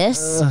like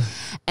this.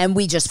 And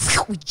we just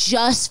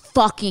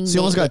fucking so you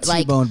almost got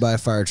like, T-boned by a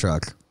fire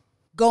truck.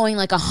 Going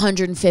like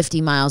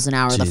 150 miles an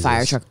hour, Jesus. The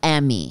fire truck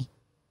and me.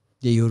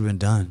 Yeah, you would have been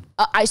done.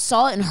 I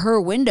saw it in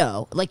her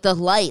window, like the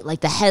light,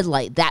 like the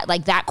headlight,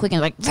 that quick, and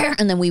like,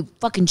 and then we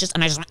fucking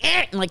and I just went,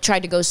 and like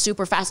tried to go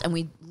super fast, and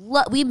we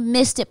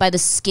missed it by the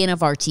skin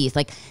of our teeth,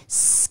 like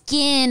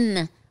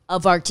skin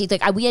of our teeth.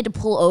 Like we had to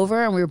pull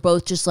over, and we were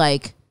both just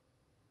like,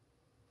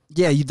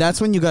 yeah, that's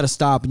when you got to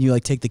stop and you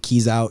like take the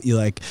keys out. You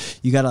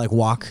got to like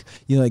walk.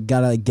 You like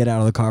got to like get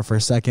out of the car for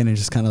a second and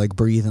just kind of like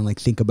breathe and like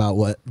think about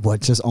what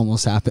just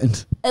almost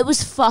happened. It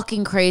was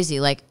fucking crazy.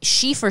 Like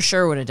she for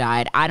sure would have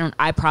died.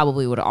 I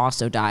probably would have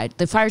also died.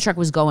 The fire truck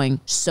was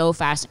going so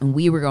fast and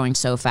we were going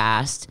so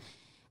fast.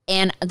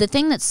 And the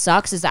thing that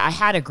sucks is that I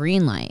had a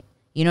green light.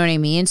 You know what I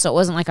mean? So it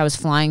wasn't like I was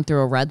flying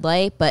through a red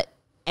light, but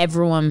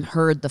everyone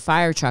heard the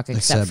fire truck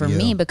except for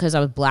me because I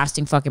was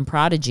blasting fucking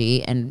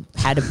Prodigy and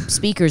had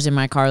speakers in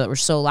my car that were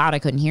so loud I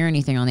couldn't hear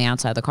anything on the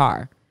outside of the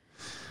car.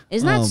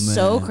 Isn't that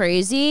so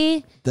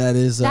crazy?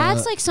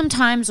 That's like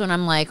sometimes when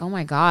I'm like, oh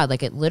my God,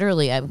 like it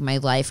literally, my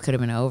life could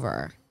have been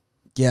over.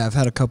 Yeah, I've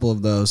had a couple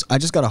of those. I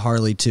just got a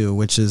Harley too,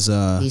 which is...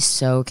 Be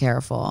so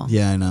careful.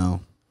 Yeah, I know.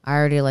 I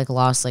already like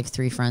lost like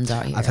 3 friends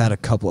out here. I've had a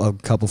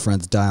couple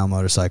friends die on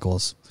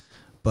motorcycles.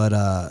 But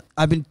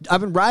I've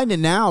been riding it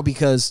now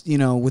because, you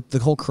know, with the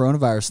whole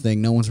coronavirus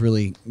thing, no one's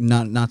really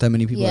not that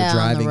many people are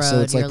driving, road,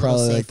 so it's like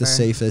probably like the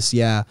safest,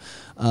 yeah.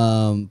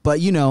 But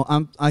you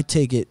know, I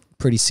take it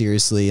pretty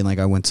seriously, and like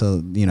I went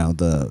to, you know,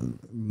 the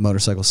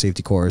motorcycle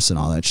safety course and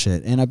all that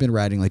shit, and I've been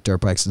riding like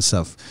dirt bikes and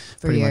stuff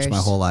for pretty much my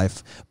whole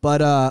life.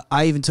 But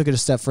I even took it a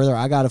step further.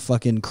 I got a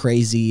fucking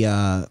crazy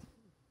like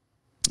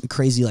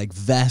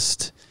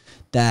vest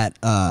that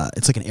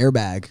it's like an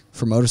airbag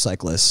for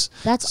motorcyclists.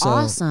 That's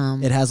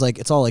awesome. It has like,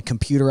 it's all like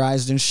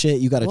computerized and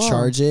shit. You got to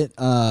charge it.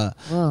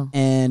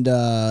 And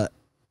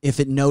if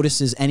it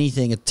notices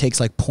anything, it takes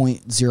like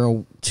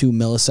 0.02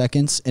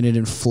 milliseconds and it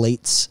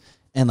inflates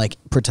and like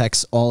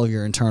protects all of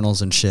your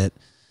internals and shit.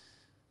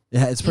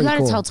 Yeah, it's pretty cool. You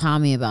got to tell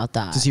Tommy about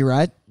that. Does he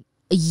ride?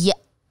 Yeah.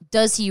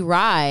 Does he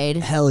ride?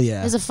 Hell yeah.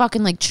 There's a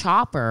fucking like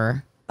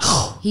chopper.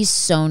 He's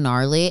so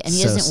gnarly, and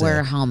he doesn't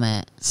wear a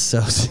helmet.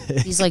 So sick.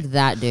 He's like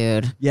that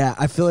dude. Yeah,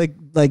 I feel like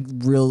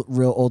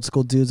real old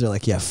school dudes are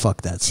like, yeah,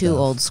 fuck that Too stuff.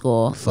 old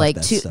school. Fuck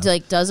like stuff.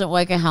 like doesn't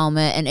like a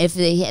helmet, and if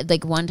they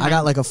like one time I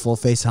got like a full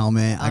face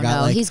helmet. Oh, I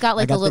got like he's got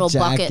like a little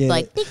bucket,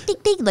 like ding ding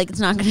ding, like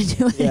it's not gonna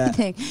do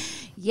anything.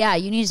 Yeah,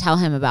 you need to tell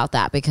him about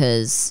that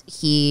because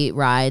he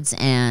rides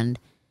and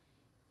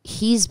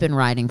he's been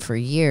riding for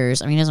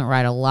years. I mean, he doesn't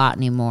ride a lot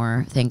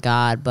anymore, thank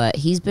God, but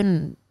he's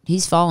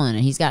fallen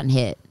and he's gotten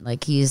hit.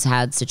 Like he's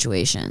had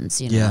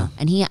situations, you know. Yeah.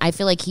 And I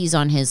feel like he's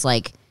on his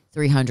like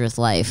 300th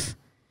life.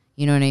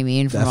 You know what I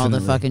mean? From all the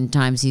fucking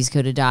times he's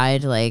could have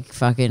died, like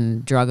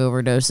fucking drug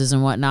overdoses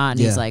and whatnot. And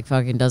he's like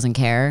fucking doesn't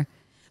care.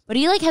 But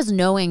he like has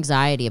no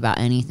anxiety about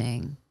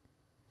anything.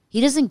 He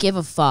doesn't give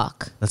a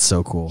fuck. That's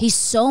so cool. He's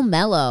so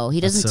mellow.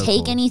 He doesn't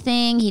take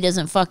anything. He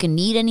doesn't fucking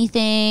need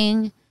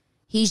anything.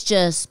 He's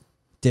just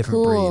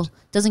different breed.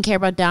 Doesn't care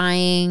about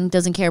dying.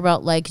 Doesn't care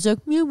about like, he's like,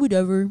 yeah,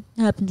 whatever.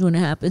 It happens when it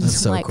happens.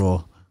 That's so like,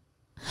 cool.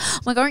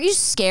 I'm like, aren't you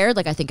scared?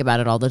 Like I think about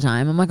it all the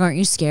time. I'm like, aren't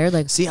you scared?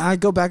 Like, see, I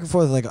go back and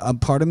forth. Like a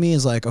part of me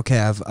is like, okay,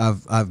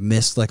 I've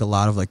missed like a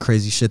lot of like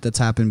crazy shit that's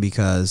happened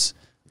because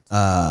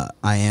I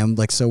am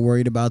like so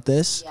worried about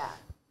this. yeah.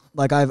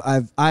 Like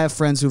I have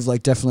friends who've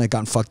like definitely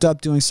gotten fucked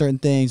up doing certain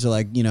things or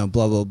like, you know,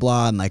 blah blah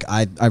blah, and like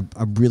I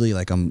really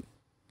like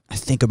I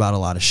think about a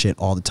lot of shit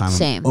all the time.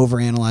 Same. I'm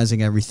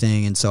overanalyzing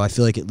everything, and so I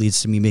feel like it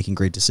leads to me making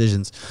great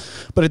decisions.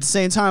 But at the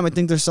same time, I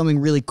think there's something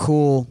really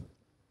cool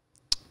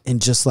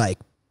and just like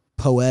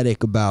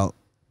poetic about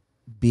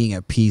being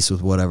at peace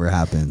with whatever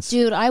happens.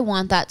 Dude, I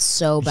want that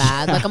so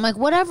bad. Like I'm like,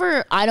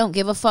 whatever I don't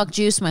give a fuck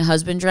juice my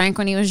husband drank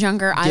when he was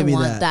younger, I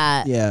want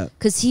that. Yeah.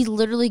 Because he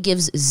literally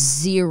gives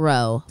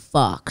 0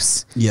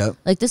 fucks. Yep.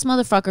 Like this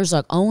motherfucker's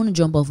like, I want to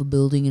jump off a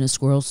building in a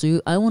squirrel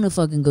suit. I want to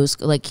fucking go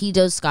like he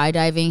does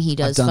skydiving. He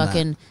does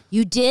fucking. That.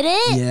 You did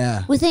it?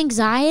 Yeah. With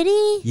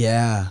anxiety?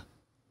 Yeah.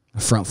 I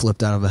front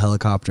flipped out of a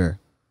helicopter.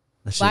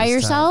 By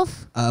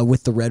yourself?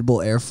 With the Red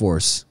Bull Air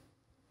Force.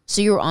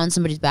 So you were on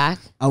somebody's back?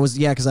 I was,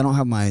 yeah, because I don't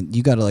have my.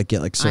 You got to like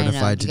get like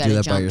certified to do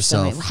that by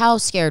yourself. How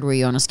scared were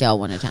you on a scale of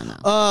 1 to 10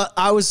 though?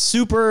 I was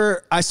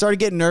super. I started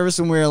getting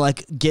nervous when we were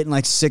like getting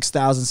like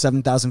 6,000,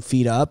 7,000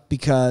 feet up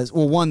because,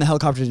 well, one, the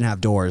helicopter didn't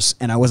have doors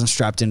and I wasn't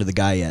strapped into the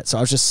guy yet, so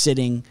I was just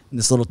sitting in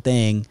this little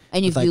thing.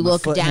 And if with, like, you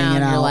look down,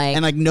 you're like,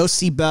 and like no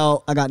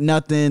seatbelt. I got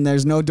nothing.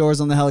 There's no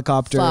doors on the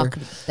helicopter. Fuck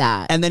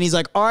that. And then he's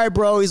like, "All right,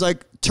 bro." He's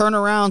like, turn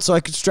around so I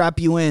could strap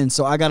you in.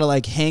 So I gotta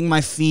like hang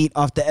my feet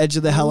off the edge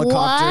of the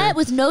helicopter. What?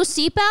 With no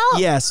seatbelt?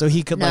 Yeah, so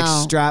he could like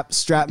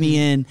strap me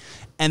in.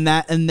 And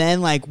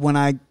then like when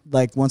I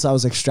like once I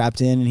was like strapped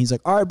in and he's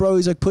like, "All right, bro,"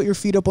 he's like, "Put your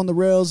feet up on the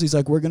rails." He's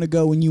like, "We're gonna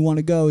go when you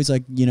wanna go." He's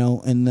like, you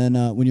know, and then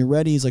when you're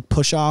ready, he's like,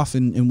 "Push off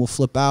and we'll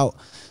flip out."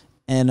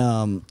 And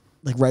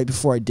like right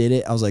before I did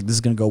it, I was like, this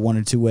is gonna go one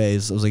or two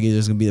ways. I was like, either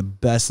it's gonna be the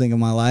best thing of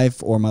my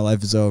life or my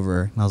life is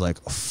over. And I was like,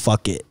 oh,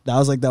 fuck it. That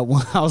was like that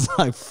one. I was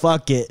like,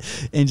 fuck it,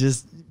 and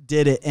just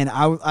did it. And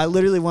I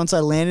literally, once I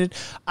landed,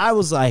 I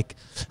was like,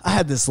 I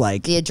had this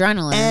like the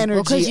adrenaline energy.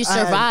 Well, because you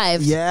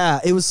survived. Yeah,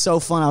 it was so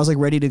fun. I was like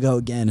ready to go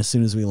again as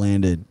soon as we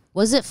landed.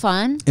 Was it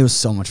fun? It was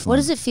so much fun. What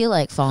does it feel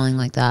like falling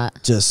like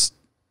that? Just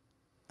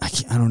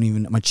I don't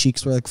even. My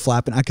cheeks were like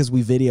flapping because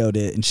we videoed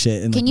it and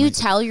shit. And can you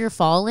tell you're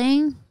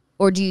falling,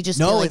 or do you just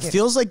no? Feel like it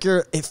feels like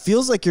you're. It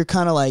feels like you're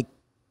kind of like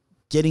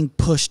getting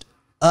pushed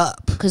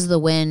up because of the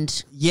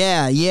wind.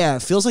 Yeah.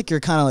 It feels like you're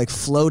kind of like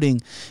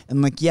floating,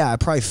 and like I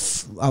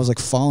was like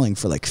falling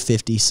for like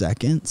 50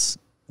 seconds,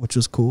 which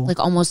was cool. Like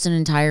almost an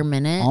entire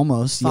minute.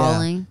 Almost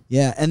falling.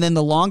 Yeah. And then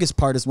the longest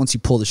part is once you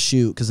pull the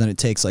chute, because then it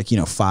takes like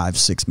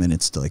 5-6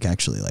 minutes to like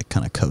actually like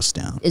kind of coast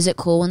down. Is it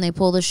cool when they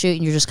pull the chute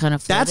and you're just kind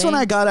of floating? That's when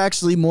I got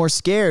actually more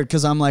scared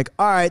because I'm like,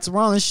 all right, so we're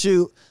on the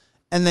chute.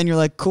 And then you're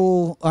like,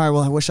 cool. All right,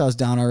 well, I wish I was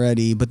down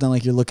already. But then,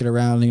 like, you're looking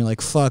around and you're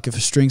like, fuck, if a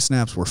string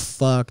snaps, we're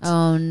fucked.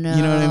 Oh, no.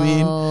 You know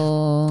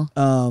what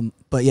I mean?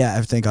 But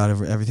yeah, thank God,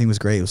 everything was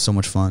great. It was so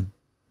much fun.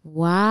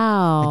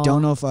 Wow. I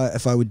don't know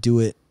if I would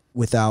do it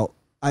without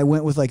I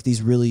went with like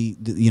these really,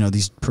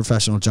 these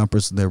professional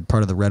jumpers. They're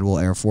part of the Red Bull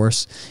Air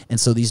Force. And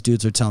so these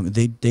dudes are telling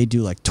me they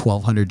do like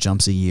 1,200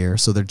 jumps a year.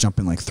 So they're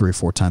jumping like 3 or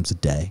 4 times a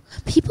day.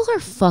 People are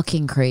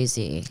fucking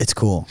crazy. It's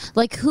cool.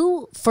 Like,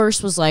 who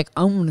first was like,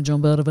 I'm going to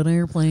jump out of an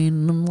airplane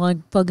and I'm like,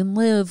 fucking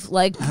live.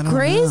 Like,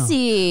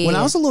 crazy. Know. When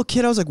I was a little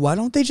kid, I was like, why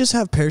don't they just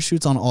have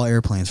parachutes on all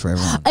airplanes for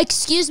everyone?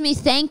 Excuse me,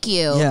 thank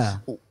you. Yeah.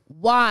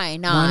 Why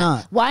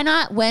not? Why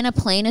not when a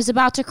plane is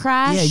about to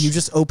crash? Yeah, you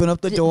just open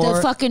up the door.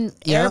 The fucking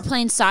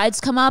airplane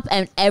sides come up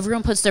and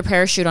everyone puts their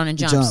parachute on and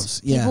jumps.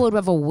 People would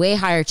have a way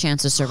higher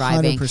chance of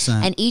surviving.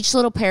 100%. And each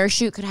little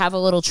parachute could have a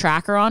little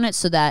tracker on it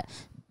so that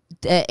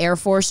the Air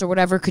Force or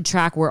whatever could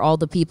track where all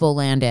the people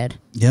landed.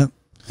 Yep.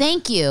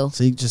 Thank you.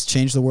 So you just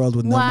change the world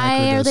with no microdosing.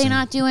 Why are they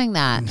not doing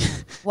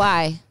that?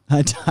 Why?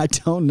 I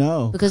don't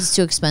know. Because it's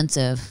too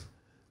expensive.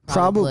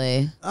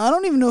 Probably. I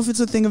don't even know if it's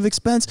a thing of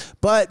expense,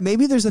 but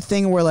maybe there's a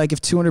thing where like if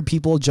 200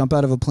 people jump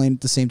out of a plane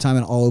at the same time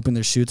and all open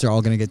their chutes, they're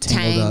all going to get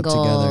tangled up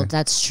together.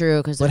 That's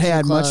true. But hey,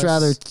 I'd much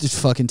rather just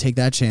fucking take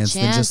that chance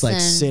than just like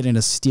sit in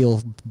a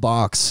steel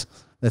box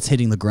that's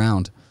hitting the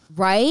ground.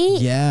 Right?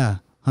 Yeah.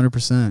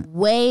 100%.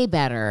 Way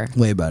better.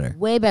 Way better.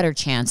 Way better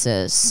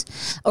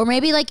chances. Or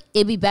maybe like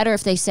it'd be better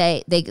if they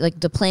say they like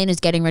the plane is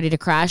getting ready to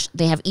crash.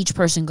 They have each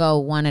person go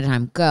one at a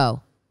time.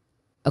 Go.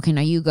 Okay,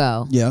 now you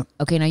go. Yeah.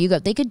 Okay, now you go.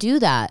 They could do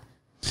that.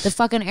 The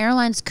fucking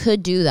airlines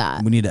could do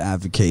that. We need to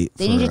advocate.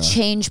 They need to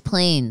change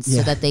planes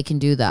so that they can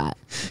do that.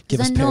 Give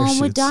us then parachutes. No one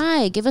would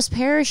die. Give us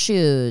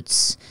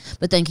parachutes.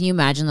 But then can you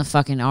imagine the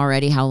fucking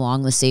already how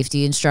long the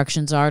safety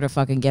instructions are to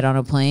fucking get on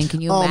a plane?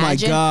 Can you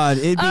imagine? Oh my God.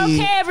 It'd be...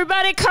 Okay,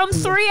 everybody come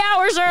 3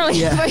 hours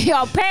early for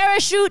your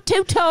parachute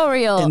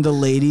tutorial. And the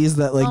ladies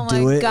that like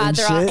do it and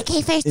shit.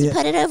 Okay, first you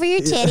put it over your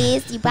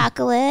titties, you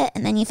buckle it,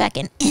 and then you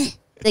fucking...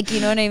 Like,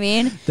 you know what I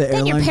mean?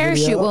 Then your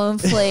parachute will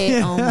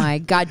inflate. Oh my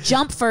God.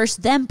 Jump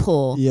first, then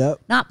pull. Yep.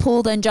 Not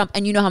pull, then jump.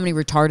 And you know how many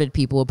retarded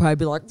people will probably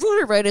be like,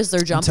 right as they're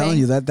jumping. I'm telling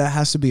you, that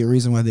has to be a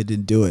reason why they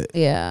didn't do it.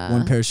 Yeah.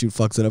 One parachute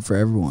fucks it up for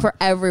everyone. For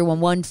everyone.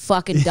 One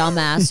fucking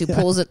dumbass who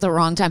pulls it the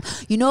wrong time.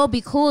 You know what would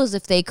be cool is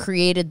if they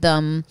created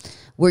them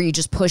where you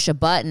just push a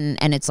button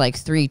and it's like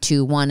 3,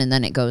 2, 1 and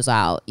then it goes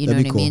out. You know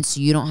what I mean? So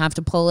you don't have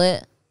to pull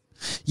it.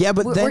 Yeah,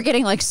 but we're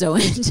getting like so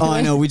into it.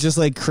 I know. We just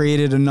like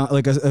created a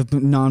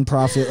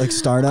non-profit like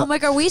startup. Oh my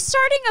God, are we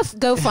starting a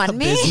GoFundMe?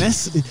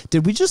 Business?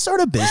 Did we just start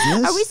a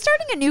business? Are we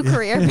starting a new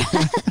career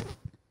path?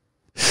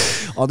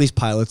 All these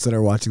pilots that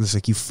are watching this,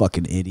 like, you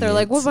fucking idiots. They're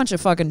like, what a bunch of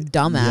fucking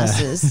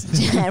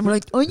dumbasses. And we're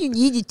like, all you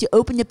need is to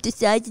open up the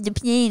sides of the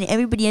plane.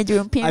 Everybody has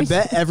their own parachute.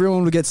 I bet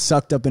everyone would get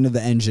sucked up into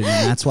the engine,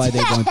 and that's why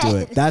they don't do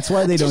it. That's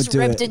why they don't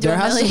do it. There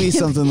has to be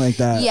something like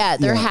that. Yeah,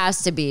 there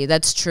has to be.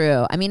 That's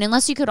true. I mean,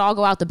 unless you could all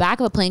go out the back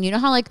of a plane. You know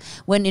how, like,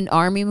 when in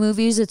army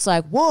movies, it's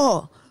like,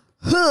 whoa.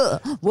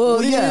 Whoa,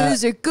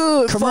 is it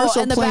good?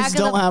 Commercial planes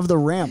don't have the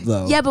ramp,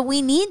 though. Yeah, but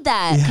we need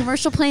that. Yeah.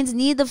 Commercial planes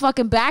need the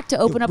fucking back to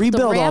open up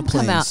the ramp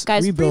come out.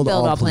 Guys, rebuild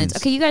all planes.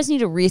 Okay, you guys need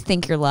to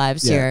rethink your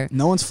lives here.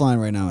 No one's flying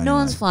right now anyway. No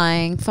one's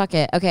flying. Fuck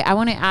it. Okay, I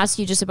want to ask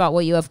you just about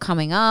what you have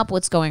coming up,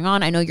 what's going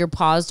on. I know you're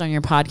paused on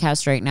your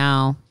podcast right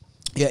now.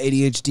 Yeah,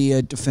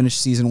 ADHD, I finished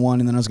season 1,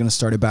 and then I was going to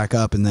start it back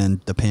up, and then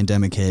the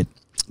pandemic hit.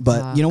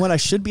 But you know what? I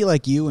should be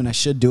like you, and I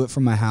should do it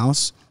from my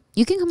house.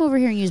 You can come over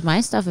here and use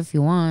my stuff if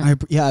you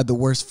want. Yeah, the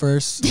worst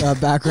first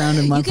background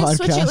in my podcast. You can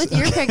switch it with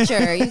your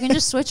picture. You can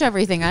just switch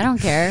everything. I don't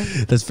care.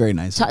 That's very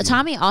nice.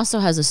 Tommy also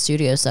has a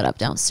studio set up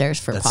downstairs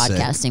for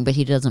podcasting, but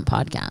he doesn't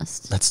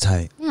podcast. That's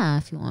tight. Yeah,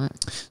 if you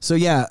want. So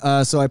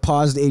yeah, so I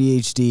paused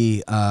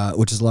ADHD,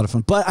 which is a lot of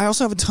fun. But I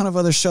also have a ton of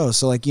other shows.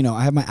 So like,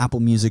 I have my Apple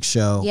Music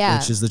show,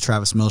 which is the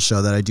Travis Mills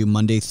show that I do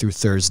Monday through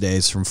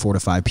Thursdays from 4 to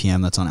 5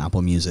 p.m. That's on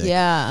Apple Music.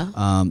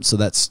 Yeah. So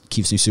that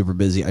keeps me super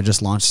busy. I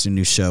just launched a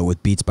new show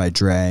with Beats by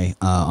Dre.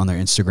 On their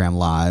Instagram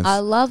live. I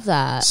love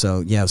that.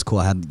 So yeah, it was cool.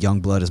 I had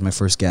Youngblood as my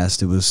first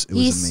guest. It was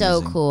He's amazing.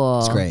 So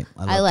cool. It's great.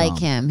 I like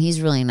him. He's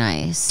really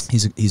nice.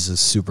 He's a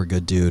super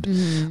good dude.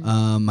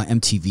 Mm-hmm. My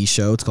MTV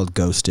show, it's called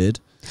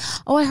Ghosted.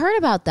 Oh, I heard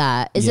about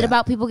that. Is it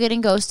about people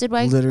getting ghosted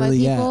by people?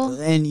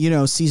 Yeah.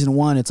 And season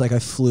 1, it's like I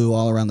flew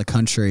all around the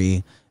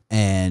country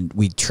and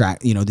we track,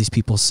 these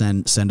people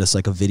send us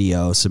like a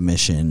video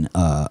submission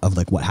of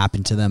like what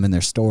happened to them and their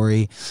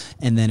story.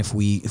 And then if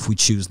we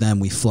choose them,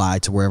 we fly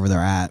to wherever they're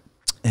at.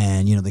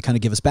 And, they kind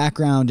of give us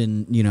background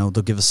and, they'll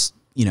give us,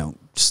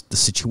 just the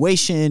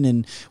situation,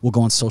 and we'll go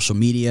on social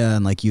media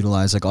and like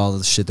utilize like all of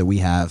the shit that we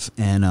have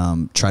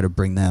and try to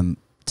bring them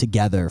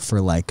together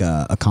for like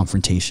a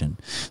confrontation.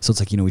 So it's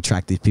like, we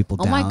track these people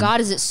down. Oh my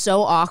God, is it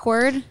so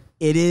awkward?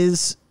 It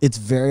is. It's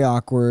very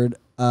awkward.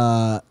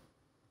 I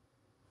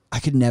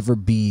could never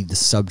be the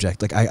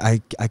subject. Like I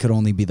could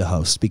only be the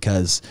host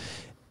because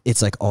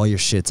it's like all your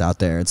shit's out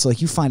there. It's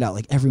like you find out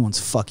like everyone's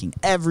fucking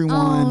everyone.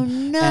 Oh,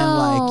 no. And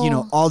like, you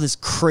know, all this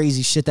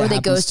crazy shit that Or they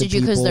happens ghosted to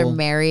you because they're people.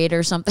 married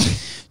or something.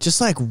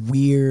 Just like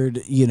weird,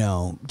 you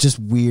know, just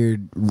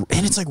weird.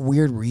 And it's like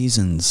weird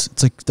reasons.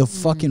 It's like the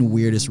fucking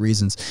weirdest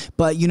reasons.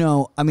 But, you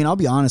know, I mean, I'll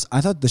be honest.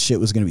 I thought the shit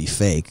was going to be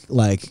fake.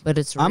 Like, But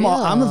it's I'm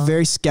real. a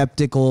very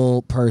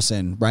skeptical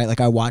person, right?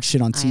 Like I watch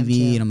shit on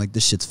TV and I'm like,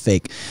 this shit's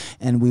fake.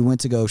 And we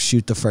went to go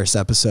shoot the first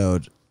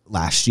episode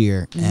last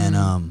year, and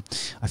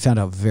I found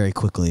out very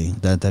quickly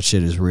that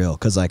shit is real.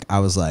 Cause like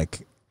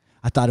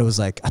I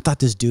thought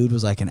this dude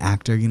was like an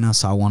actor, you know,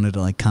 so I wanted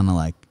to like kind of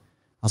like,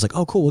 I was like,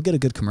 oh cool, we'll get a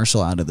good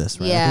commercial out of this,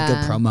 right? Like a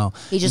good promo.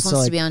 He just And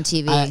wants so, to be on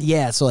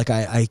TV. So like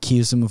I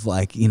accused him of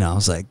like, you know, I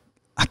was like,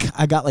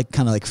 I got like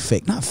kind of like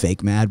fake, not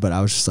fake mad, but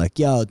I was just like,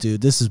 yo, dude,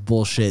 this is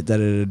bullshit. Da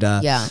da da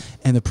da. Yeah.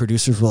 And the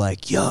producers were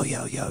like, yo,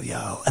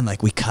 and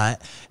like we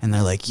cut, and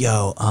they're like,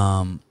 yo,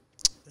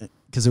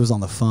 because it was on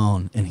the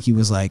phone, and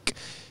he's like,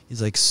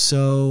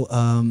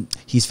 so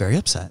he's very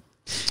upset.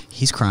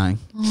 He's crying.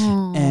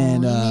 Oh,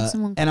 and you made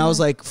someone I was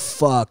like,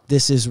 fuck,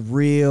 this is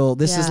real.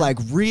 This is like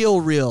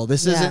real.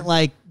 This isn't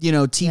like, you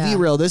know, TV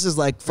real. This is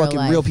like fucking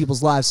real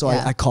people's lives. So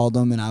I called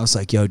him and I was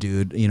like, yo,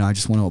 dude, you know, I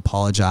just want to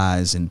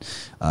apologize. And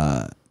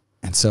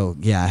so,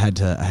 yeah, I had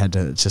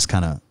to just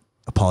kind of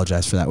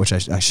apologize for that, which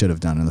I should have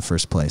done in the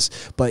first place.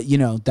 But, you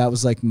know, that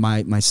was like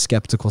my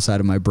skeptical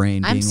side of my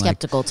brain. I'm being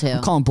skeptical like, too.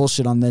 I'm calling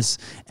bullshit on this.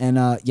 And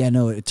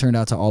it turned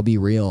out to all be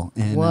real.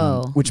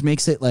 And which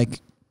makes it like,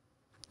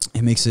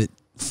 it makes it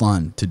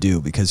fun to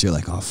do because you're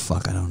like, oh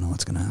fuck, I don't know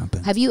what's gonna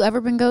happen. Have you ever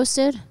been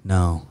ghosted?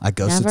 No, I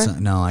ghosted.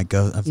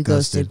 I've You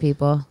ghosted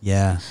people.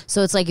 Yeah.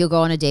 So it's like you'll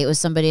go on a date with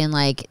somebody and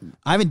like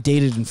I haven't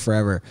dated in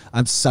forever.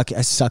 I suck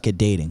at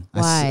dating.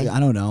 Why? I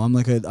don't know. I'm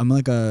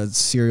like a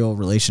serial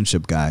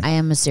relationship guy. I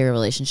am a serial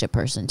relationship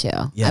person too.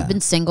 Yeah. I've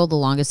been single the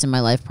longest in my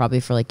life,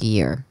 probably for like a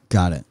year.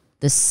 Got it.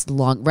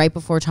 Right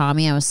before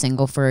Tommy, I was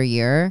single for a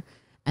year,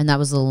 and that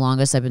was the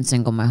longest I've been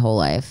single my whole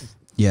life.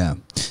 Yeah,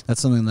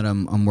 that's something that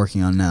I'm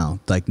working on now.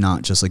 Like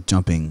not just like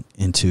jumping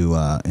into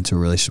a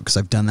relationship, because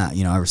I've done that,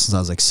 you know, ever since I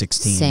was like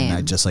 16. Same. And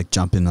I just like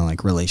jump into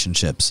like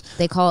relationships.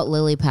 They call it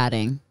lily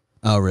padding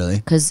Oh really?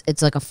 because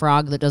it's like a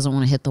frog that doesn't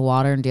want to hit the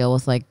water and deal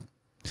with like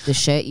the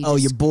shit.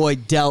 Your boy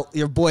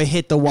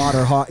hit the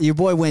water hard. Your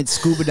boy went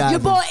scuba diving. Your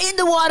boy in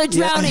the water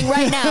drowning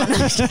right now. No,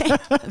 I'm kidding.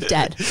 I'm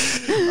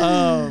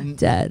dead.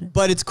 Dead.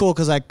 But it's cool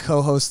because I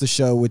co-host the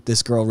show with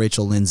this girl,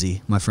 Rachel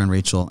Lindsay, my friend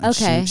Rachel. And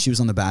Okay. She was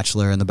on The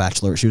Bachelor and The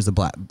Bachelor. She was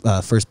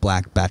the first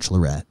black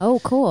bachelorette. Oh,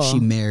 cool. She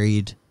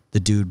married the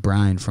dude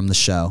Brian from the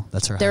show.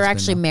 That's her They're husband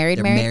actually now. married,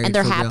 and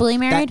they're for real. happily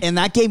married? And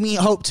that gave me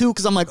hope too,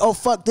 because I'm like, oh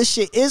fuck, this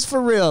shit is for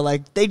real.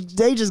 Like they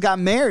just got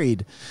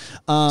married.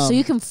 So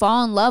you can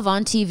fall in love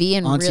on TV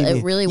and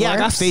it really works. Yeah, I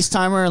got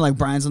FaceTimer and like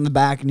Brian's on the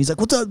back and he's like,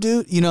 what's up,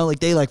 dude? You know, like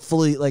they like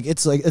fully like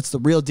it's the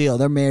real deal.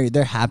 They're married.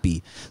 They're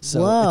happy.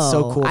 So Whoa. it's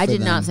so cool. I for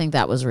did them. not think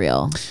that was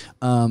real.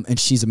 And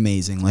she's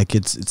amazing. Like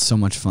it's so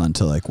much fun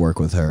to like work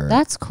with her.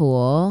 That's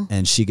cool.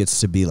 And she gets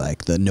to be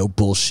like the no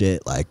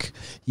bullshit, like,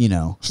 you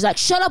know. She's like,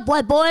 shut up,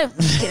 white boy.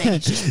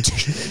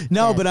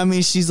 No, but I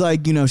mean, she's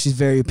like, you know, she's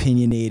very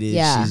opinionated.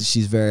 Yeah.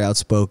 She's very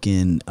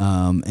outspoken.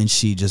 And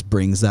she just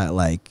brings that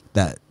like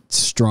that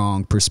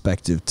strong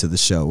perspective to the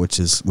show, which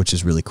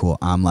is really cool.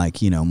 I'm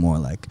like, you know, more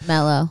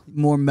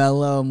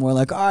mellow, more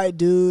like, all right,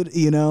 dude,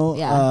 you know.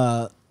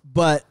 Yeah.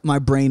 But my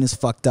brain is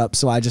fucked up,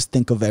 so I just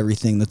think of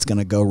everything that's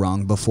gonna go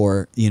wrong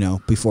before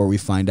we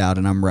find out,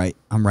 and I'm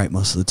right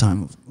most of the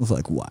time of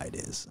like why it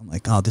is. I'm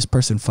like, oh, this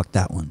person fucked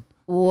that one.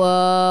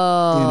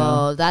 Whoa, You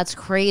know? that's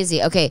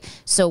crazy. Okay,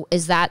 so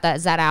is that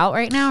out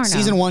right now or no?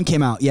 Season 1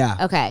 came out, yeah.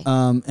 Okay.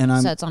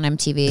 And So it's on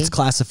MTV. It's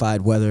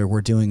classified whether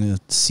we're doing a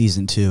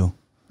season 2.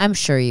 I'm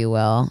sure you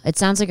will. It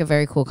sounds like a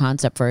very cool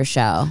concept for a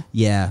show.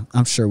 Yeah,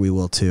 I'm sure we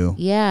will too.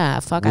 Yeah,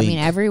 fuck. I Wink, mean,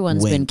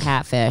 everyone's been wink.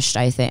 catfished,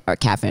 I think. Or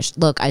catfished.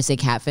 Look, I say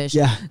catfished.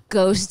 Yeah.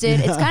 Ghosted.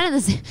 It's kind of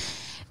the same.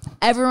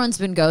 Everyone's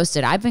been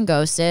ghosted. I've been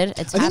ghosted.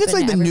 I think it's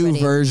like the new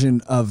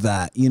version of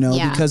that, you know,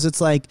 Yeah. because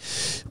it's like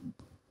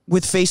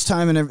with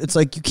FaceTime and it's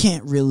like you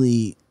can't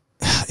really,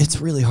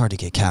 it's really hard to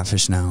get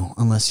catfish now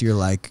unless you're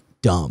like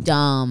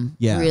dumb.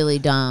 Yeah. Really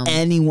dumb.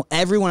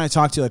 Everyone I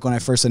talked to, like when I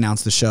first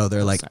announced the show,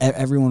 they're like,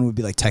 everyone would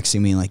be like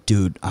texting me like,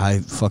 dude,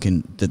 I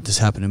fucking, this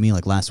happened to me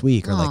like last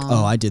week, or like,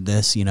 oh, I did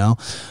this, you know?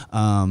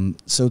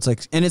 So it's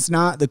like, and it's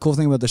not, the cool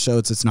thing about the show,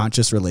 it's not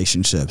just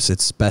relationships,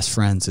 it's best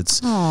friends, it's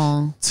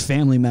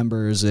family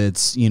members,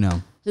 it's, you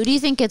know. Who do you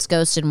think gets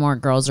ghosted more,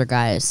 girls or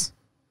guys?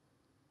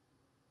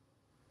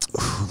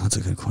 Ooh, that's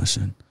a good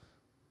question.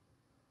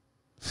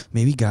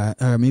 Maybe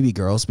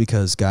girls,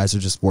 because guys are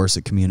just worse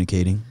at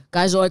communicating.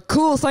 Guys are like,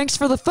 cool, thanks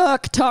for the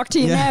fuck. Talk to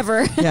you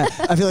never. Yeah,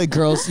 I feel like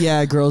girls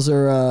are. Girls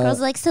are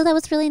like, so that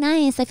was really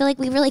nice. I feel like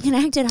we really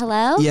connected.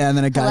 Hello? Yeah, and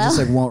then a guy just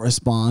like won't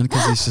respond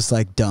because he's just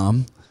like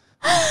dumb.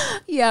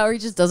 Yeah, or he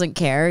just doesn't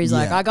care. He's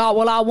like, I got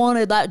what I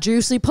wanted, that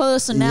juicy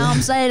puss, and now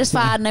I'm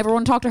satisfied and never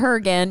want to talk to her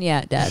again.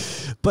 Yeah, dead.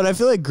 But I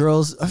feel like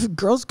girls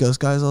ghost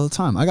guys all the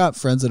time. I got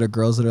friends that are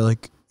girls that are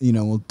like, you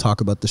know, we'll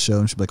talk about the show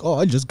and she'll be like, oh,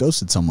 I just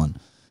ghosted someone.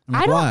 I'm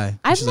like, why?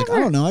 And she's like, I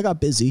don't know. I got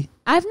busy.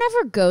 I've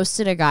never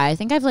ghosted a guy. I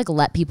think I've like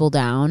let people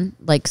down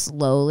like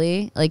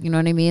slowly. Like, you know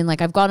what I mean?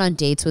 Like I've gone on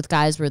dates with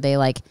guys where they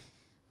like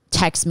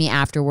text me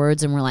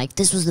afterwards and we're like,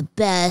 this was the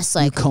best.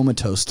 Like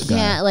comatose guy.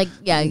 Yeah, like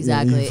yeah,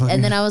 exactly.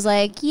 And then I was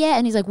like, yeah.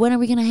 And he's like, when are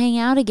we gonna hang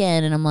out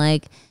again? And I'm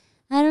like,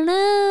 I don't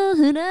know.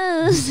 Who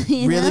knows?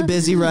 Really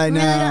busy right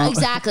now.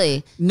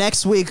 Exactly.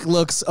 Next week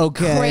looks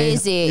okay.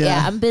 Crazy.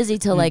 Yeah, I'm busy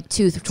till like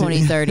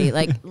 2:20:30.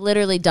 Like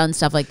literally done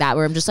stuff like that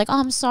where I'm just like, oh,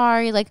 I'm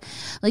sorry. Like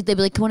they'd be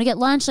like, want to get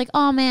lunch? Like,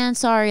 oh man,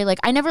 sorry. Like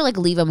I never like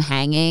leave them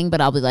hanging, but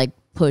I'll be like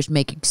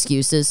make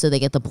excuses so they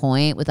get the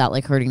point without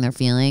like hurting their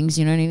feelings.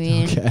 You know what I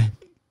mean? Okay.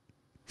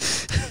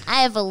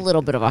 I have a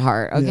little bit of a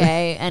heart,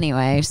 okay? Yeah.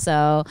 Anyway,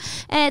 so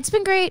it's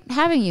been great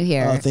having you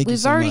here. Oh, thank you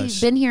so much. We've already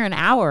been here an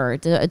hour.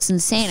 It's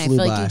insane. I feel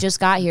like you just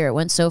got here. It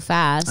went so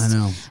fast. I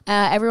know.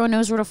 Everyone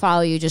knows where to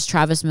follow you. Just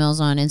Travis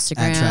Mills on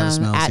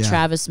Instagram. At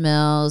Travis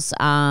Mills.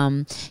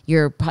 You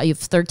have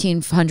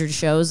 1,300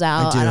 shows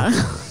out. I don't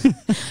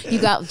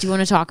know. Do you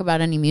want to talk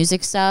about any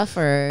music stuff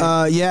or?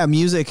 Yeah,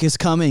 music is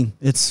coming.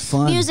 It's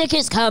fun. Music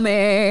is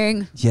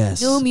coming.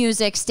 Yes. New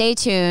music. Stay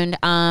tuned.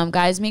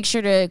 Guys, make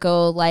sure to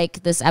go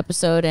like this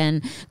episode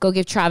and go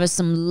give Travis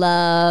some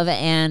love,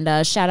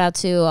 and shout out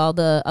to all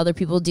the other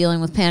people dealing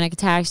with panic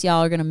attacks.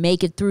 Y'all are gonna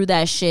make it through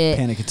that shit.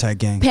 Panic attack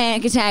gang.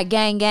 Panic attack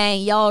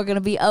gang. Y'all are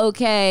gonna be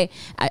okay.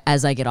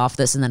 As I get off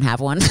this and then have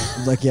one.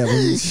 Like, yeah.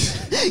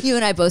 You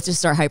and I both just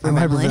start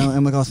hyperventilating.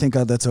 I'm like, oh, thank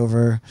God that's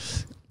over.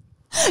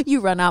 You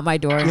run out my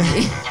door.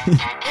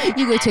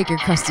 You go take your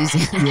crusties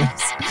in.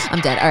 Yes. I'm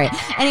dead. All right.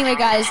 Anyway,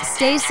 guys,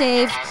 stay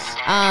safe.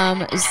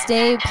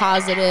 Stay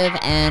positive,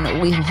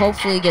 and we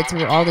hopefully get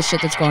through all the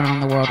shit that's going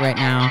on in the world right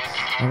now.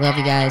 I love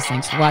you guys.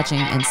 Thanks for watching,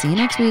 and see you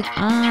next week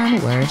on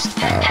Worst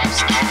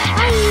First.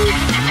 Bye.